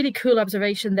 There's a really cool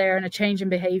observation there and a change in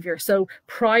behavior. So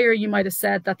prior, you might have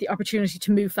said that the opportunity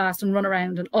to move fast and run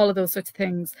around and all of those sorts of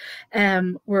things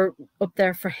were up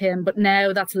there for him. But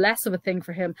now that's less of a thing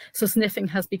for him. So sniffing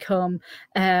has become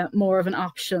more of an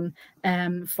option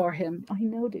for him. I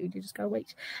know, dude, you just gotta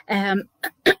wait.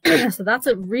 So that's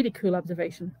a really cool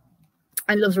observation.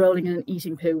 I loves rolling in and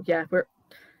eating poo. Yeah,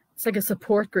 it's like a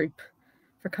support group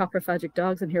for coprophagic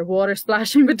dogs in here. Water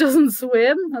splashing but doesn't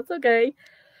swim. That's okay.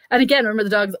 And again, remember, the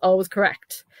dog's always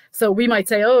correct. So we might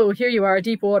say, oh, here you are,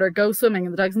 deep water, go swimming.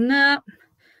 And the dog's, nah,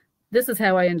 this is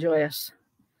how I enjoy it.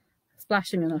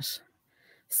 Splashing in it.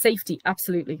 Safety,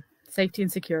 absolutely. Safety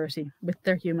and security with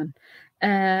their human.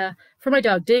 For my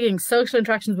dog, digging, social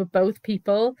interactions with both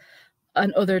people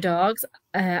and other dogs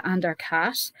and our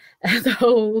cat,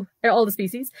 all the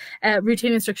species.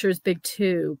 Routine and structure is big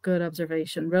too. Good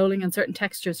observation. Rolling and certain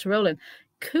textures to roll in.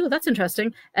 Cool, that's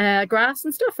interesting. Grass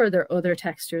and stuff, or are there other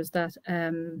textures that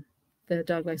the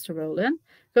dog likes to roll in?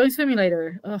 Going swimming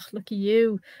later. Oh, lucky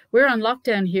you. We're on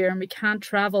lockdown here and we can't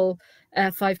travel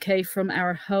 5k from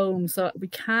our home, so we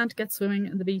can't get swimming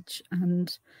in the beach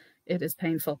and it is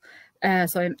painful.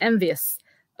 So I'm envious.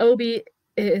 Obi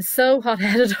is so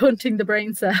hot-headed hunting the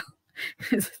brain cell.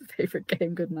 His favorite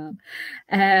game, good man.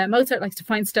 Mozart likes to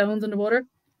find stones underwater.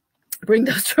 Bring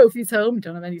those trophies home. We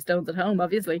don't have any stones at home,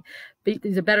 obviously.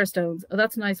 These are better stones. Oh,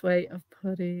 that's a nice way of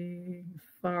putting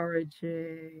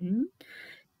foraging.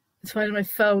 It's fine on my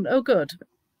phone. Oh, good.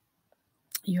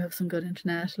 You have some good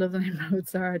internet. Love the name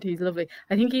Mozart. He's lovely.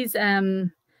 I think he's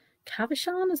Cavachon.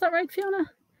 Is that right, Fiona?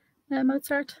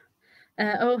 Mozart.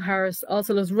 Oh, Harris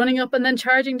also loves running up and then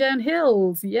charging down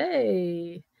hills.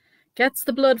 Yay. Gets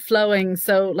the blood flowing.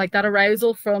 So like that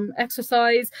arousal from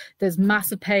exercise, there's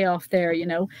massive payoff there, you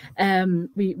know.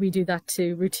 We do that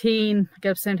too. Routine, get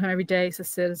up the same time every day, so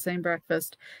sit at the same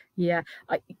breakfast. Yeah.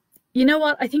 You know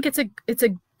what? I think it's a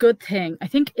good thing. I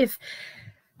think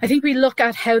we look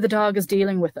at how the dog is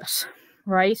dealing with it,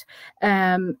 right?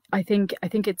 I think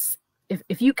it's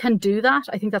if you can do that,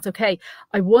 I think that's okay.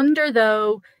 I wonder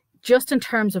though, just in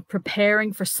terms of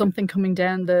preparing for something coming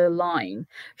down the line,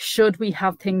 should we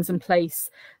have things in place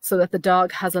so that the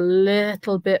dog has a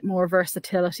little bit more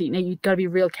versatility? Now, you've got to be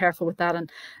real careful with that,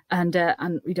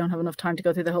 and we don't have enough time to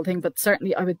go through the whole thing, but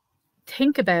certainly I would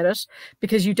think about it,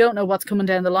 because you don't know what's coming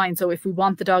down the line. So if we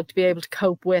want the dog to be able to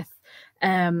cope with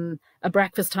a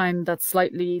breakfast time that's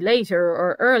slightly later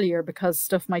or earlier because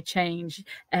stuff might change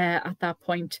at that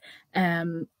point,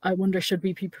 I wonder, should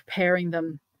we be preparing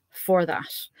them for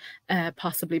that?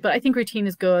 Possibly. But I think routine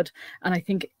is good, and I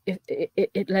think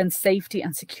it lends safety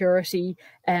and security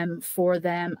for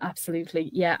them, absolutely.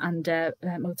 Yeah. And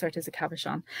Mozart is a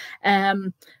Cavachon.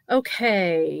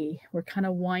 Okay, we're kind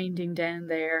of winding down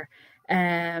there.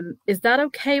 Is that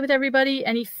okay with everybody?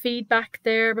 Any feedback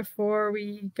there before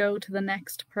we go to the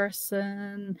next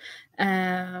person?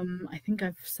 I think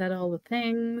I've said all the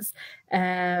things.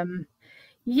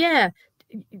 Yeah,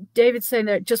 David's saying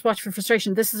there, just watch for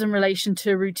frustration. This is in relation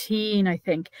to routine, I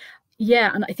think. Yeah,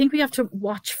 and I think we have to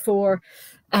watch for,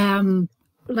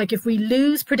 like, if we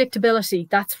lose predictability,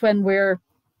 that's when we're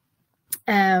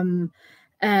going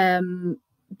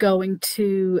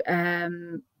to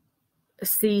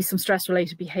see some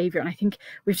stress-related behavior. And I think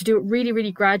we have to do it really,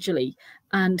 really gradually.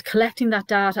 And collecting that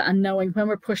data and knowing when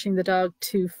we're pushing the dog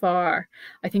too far,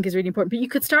 I think is really important. But you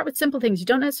could start with simple things. You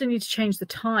don't necessarily need to change the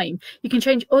time. You can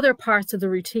change other parts of the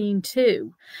routine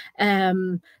too.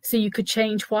 So you could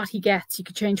change what he gets. You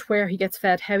could change where he gets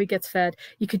fed, how he gets fed.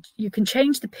 You can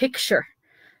change the picture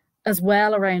as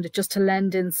well around it, just to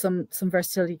lend in some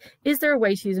versatility. Is there a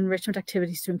way to use enrichment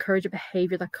activities to encourage a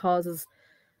behavior that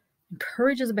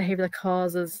encourages a behavior that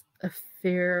causes a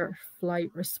fear flight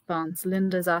response?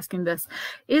 Linda's asking this.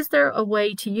 Is there a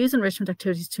way to use enrichment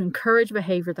activities to encourage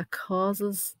behavior that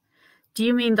causes, do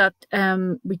you mean that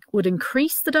we would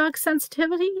increase the dog's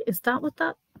sensitivity? Is that what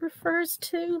that refers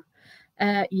to?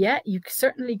 Yeah, you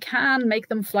certainly can make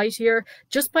them flightier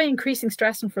just by increasing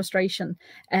stress and frustration.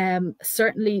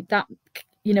 Certainly that,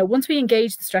 you know, once we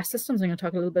engage the stress systems, I'm going to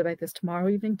talk a little bit about this tomorrow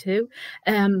evening too,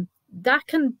 they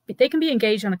can be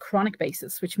engaged on a chronic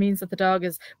basis, which means that the dog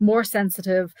is more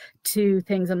sensitive to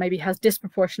things and maybe has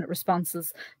disproportionate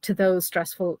responses to those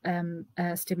stressful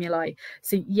stimuli.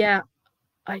 So yeah,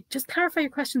 I just clarify your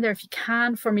question there if you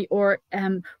can for me, or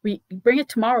we bring it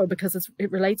tomorrow because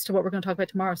it relates to what we're going to talk about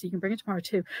tomorrow, so you can bring it tomorrow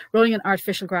too. Rolling in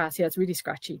artificial grass, yeah, it's really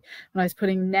scratchy. When I was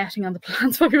putting netting on the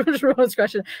plants, Poppy wanted to roll and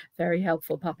scratch it. Very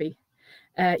helpful, Poppy.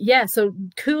 Yeah, so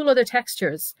cool other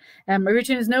textures. My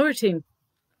routine is no routine.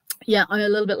 Yeah, I'm a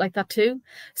little bit like that too.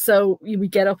 So we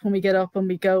get up when we get up and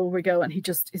we go, and he's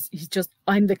just,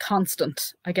 I'm the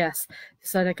constant, I guess.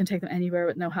 So I can take them anywhere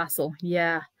with no hassle.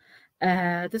 Yeah.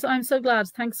 I'm so glad.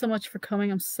 Thanks so much for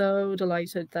coming. I'm so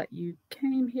delighted that you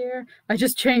came here. I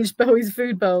just changed Bowie's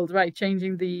food bowl, right?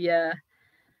 Changing the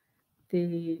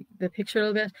picture a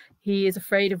little bit. He is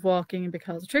afraid of walking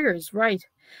because of triggers, right?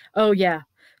 Oh yeah.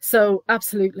 So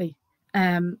absolutely.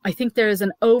 I think there is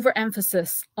an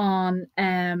overemphasis on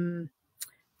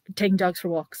taking dogs for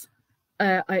walks.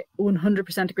 I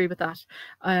 100% agree with that.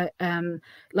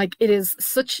 Like it is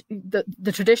such,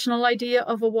 the traditional idea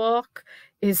of a walk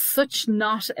is such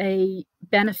not a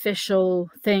beneficial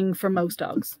thing for most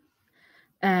dogs.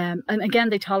 And again,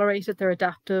 they tolerate it, they're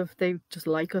adaptive, they just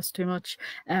like us too much,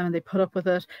 and they put up with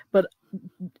it. But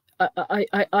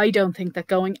I don't think that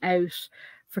going out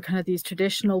for kind of these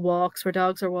traditional walks where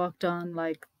dogs are walked on,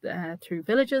 like through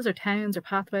villages or towns or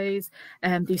pathways,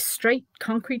 these straight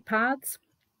concrete paths,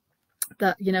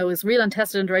 that, you know, is real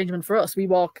untested arrangement for us. We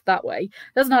walk that way.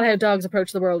 That's not how dogs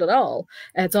approach the world at all.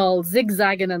 It's all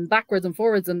zigzagging and backwards and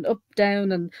forwards and up,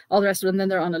 down and all the rest of it. And then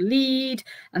they're on a lead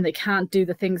and they can't do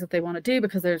the things that they want to do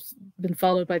because they've been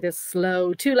followed by this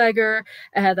slow two-legger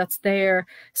that's there.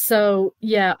 So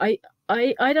yeah,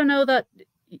 I don't know that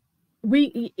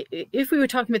if we were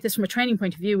talking about this from a training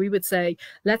point of view, we would say,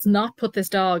 let's not put this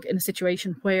dog in a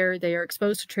situation where they are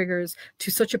exposed to triggers to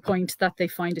such a point that they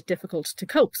find it difficult to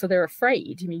cope. So they're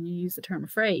afraid. I mean, you use the term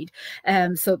afraid.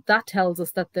 So that tells us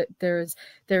that there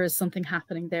is something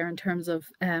happening there in terms of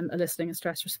eliciting a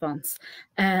stress response.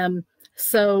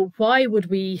 So why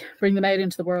would we bring them out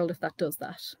into the world if that does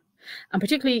that? And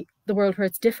particularly the world where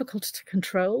it's difficult to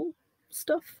control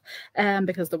stuff,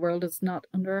 because the world is not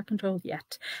under our control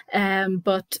yet.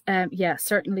 But yeah,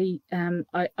 certainly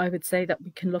I would say that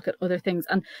we can look at other things.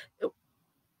 And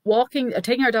walking,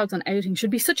 taking our dogs on outing should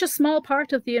be such a small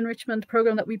part of the enrichment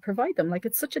program that we provide them. Like,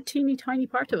 it's such a teeny tiny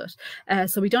part of it.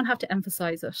 So we don't have to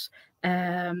emphasize it.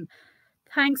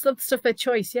 Thanks, love the stuff about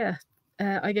choice. Yeah.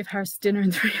 I gave Harris dinner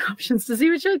and 3 options to see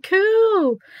which are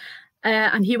cool.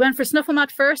 And he went for snuffle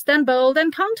mat first, then bowl,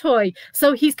 then contoy.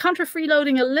 So he's contra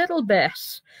freeloading a little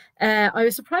bit. I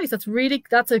was surprised.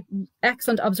 That's an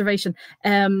excellent observation.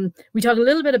 We talked a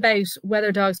little bit about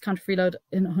whether dogs contra freeload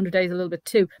in 100 days a little bit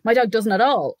too. My dog doesn't at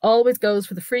all. Always goes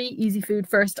for the free, easy food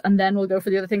first, and then we'll go for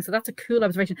the other things. So that's a cool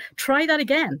observation. Try that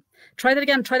again. Try that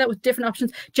again. Try that with different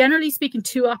options. Generally speaking,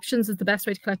 2 options is the best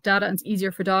way to collect data, and it's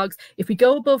easier for dogs. If we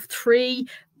go above 3,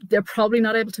 they're probably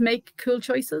not able to make cool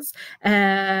choices.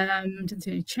 Didn't see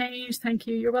any change. Thank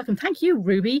you. You're welcome. Thank you,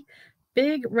 Ruby.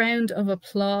 Big round of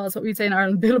applause, what we'd say in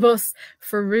Ireland, Billabus,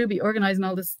 for Ruby organising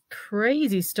all this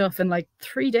crazy stuff in like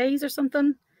 3 days or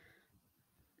something.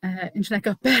 Internet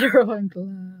got better. Oh, I'm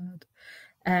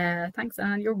glad. Thanks,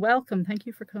 Anne. You're welcome. Thank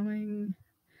you for coming.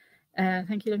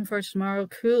 Thank you. Looking forward to tomorrow.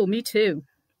 Cool. Me too.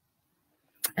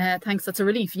 Thanks. That's a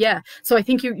relief. Yeah. So I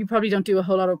think you probably don't do a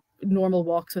whole lot of normal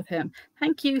walks with him.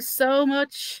 Thank you so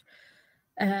much.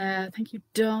 Thank you,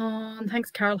 Dawn.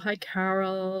 Thanks, Carol. Hi,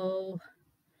 Carol.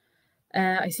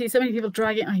 I see so many people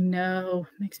dragging. I know.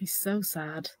 Makes me so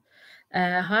sad.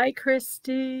 Hi,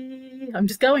 Christy. I'm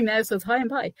just going now, so it's hi and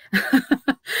bye.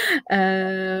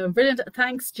 Brilliant.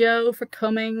 Thanks, Joe, for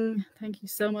coming. Thank you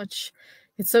so much.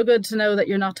 It's so good to know that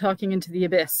you're not talking into the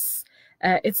abyss.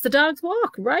 It's the dog's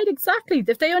walk, right? Exactly.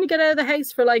 If they only get out of the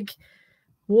house for like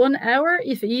 1 hour,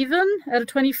 if even, out of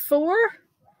 24,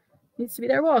 needs to be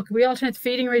their walk. We alternate the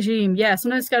feeding regime. Yeah,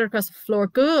 sometimes scattered across the floor.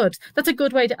 Good. That's a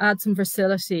good way to add some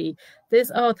facility.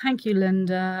 Oh, thank you,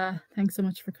 Linda. Thanks so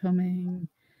much for coming.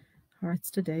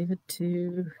 Hearts to David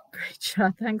too. Great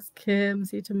chat. Thanks, Kim.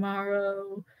 See you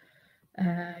tomorrow.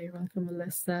 You're welcome,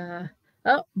 Melissa.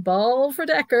 Oh, ball for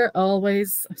Decker.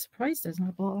 Always. I'm surprised there's not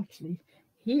a ball actually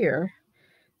here.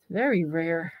 It's very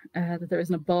rare that there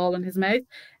isn't a ball in his mouth.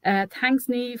 Thanks,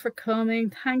 Nee, for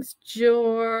coming. Thanks,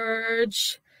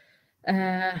 George.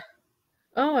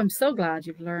 Oh, I'm so glad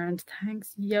you've learned.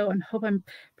 Thanks, Yo, and hope I'm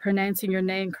pronouncing your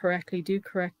name correctly. Do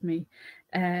correct me.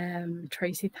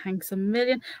 Tracy, thanks a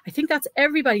million. I think that's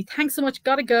everybody. Thanks so much.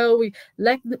 Gotta go. We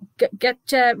get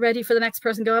ready for the next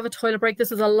person. Go have a toilet break.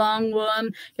 This is a long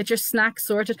one. Get your snacks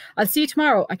sorted. I'll see you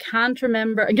tomorrow. I can't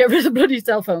remember. And get rid of the bloody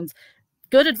cell phones.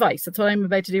 Good advice. That's what I'm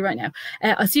about to do right now.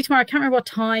 I'll see you tomorrow. I can't remember what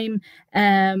time.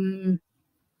 I'm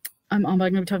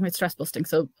going to be talking about stress busting.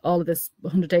 So all of this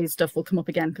 100 days stuff will come up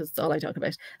again because it's all I talk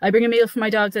about. I bring a meal for my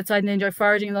dogs outside and they enjoy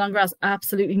foraging in the long grass.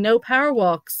 Absolutely. No power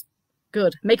walks.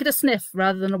 Good. Make it a sniff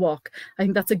rather than a walk. I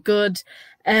think that's a good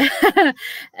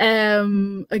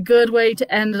way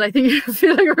to end it. I think I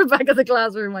feel like we're back at the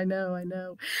classroom. I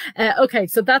know. Okay,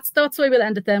 so that's the way we'll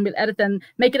end it then. We'll edit then.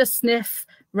 Make it a sniff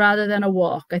rather than a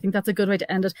walk. I think that's a good way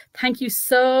to end it. Thank you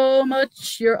so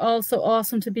much. You're all so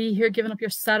awesome to be here, giving up your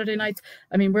Saturday nights.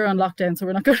 I mean, we're on lockdown, so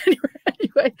we're not going anywhere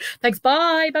anyway. Thanks.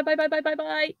 Bye.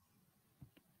 Bye.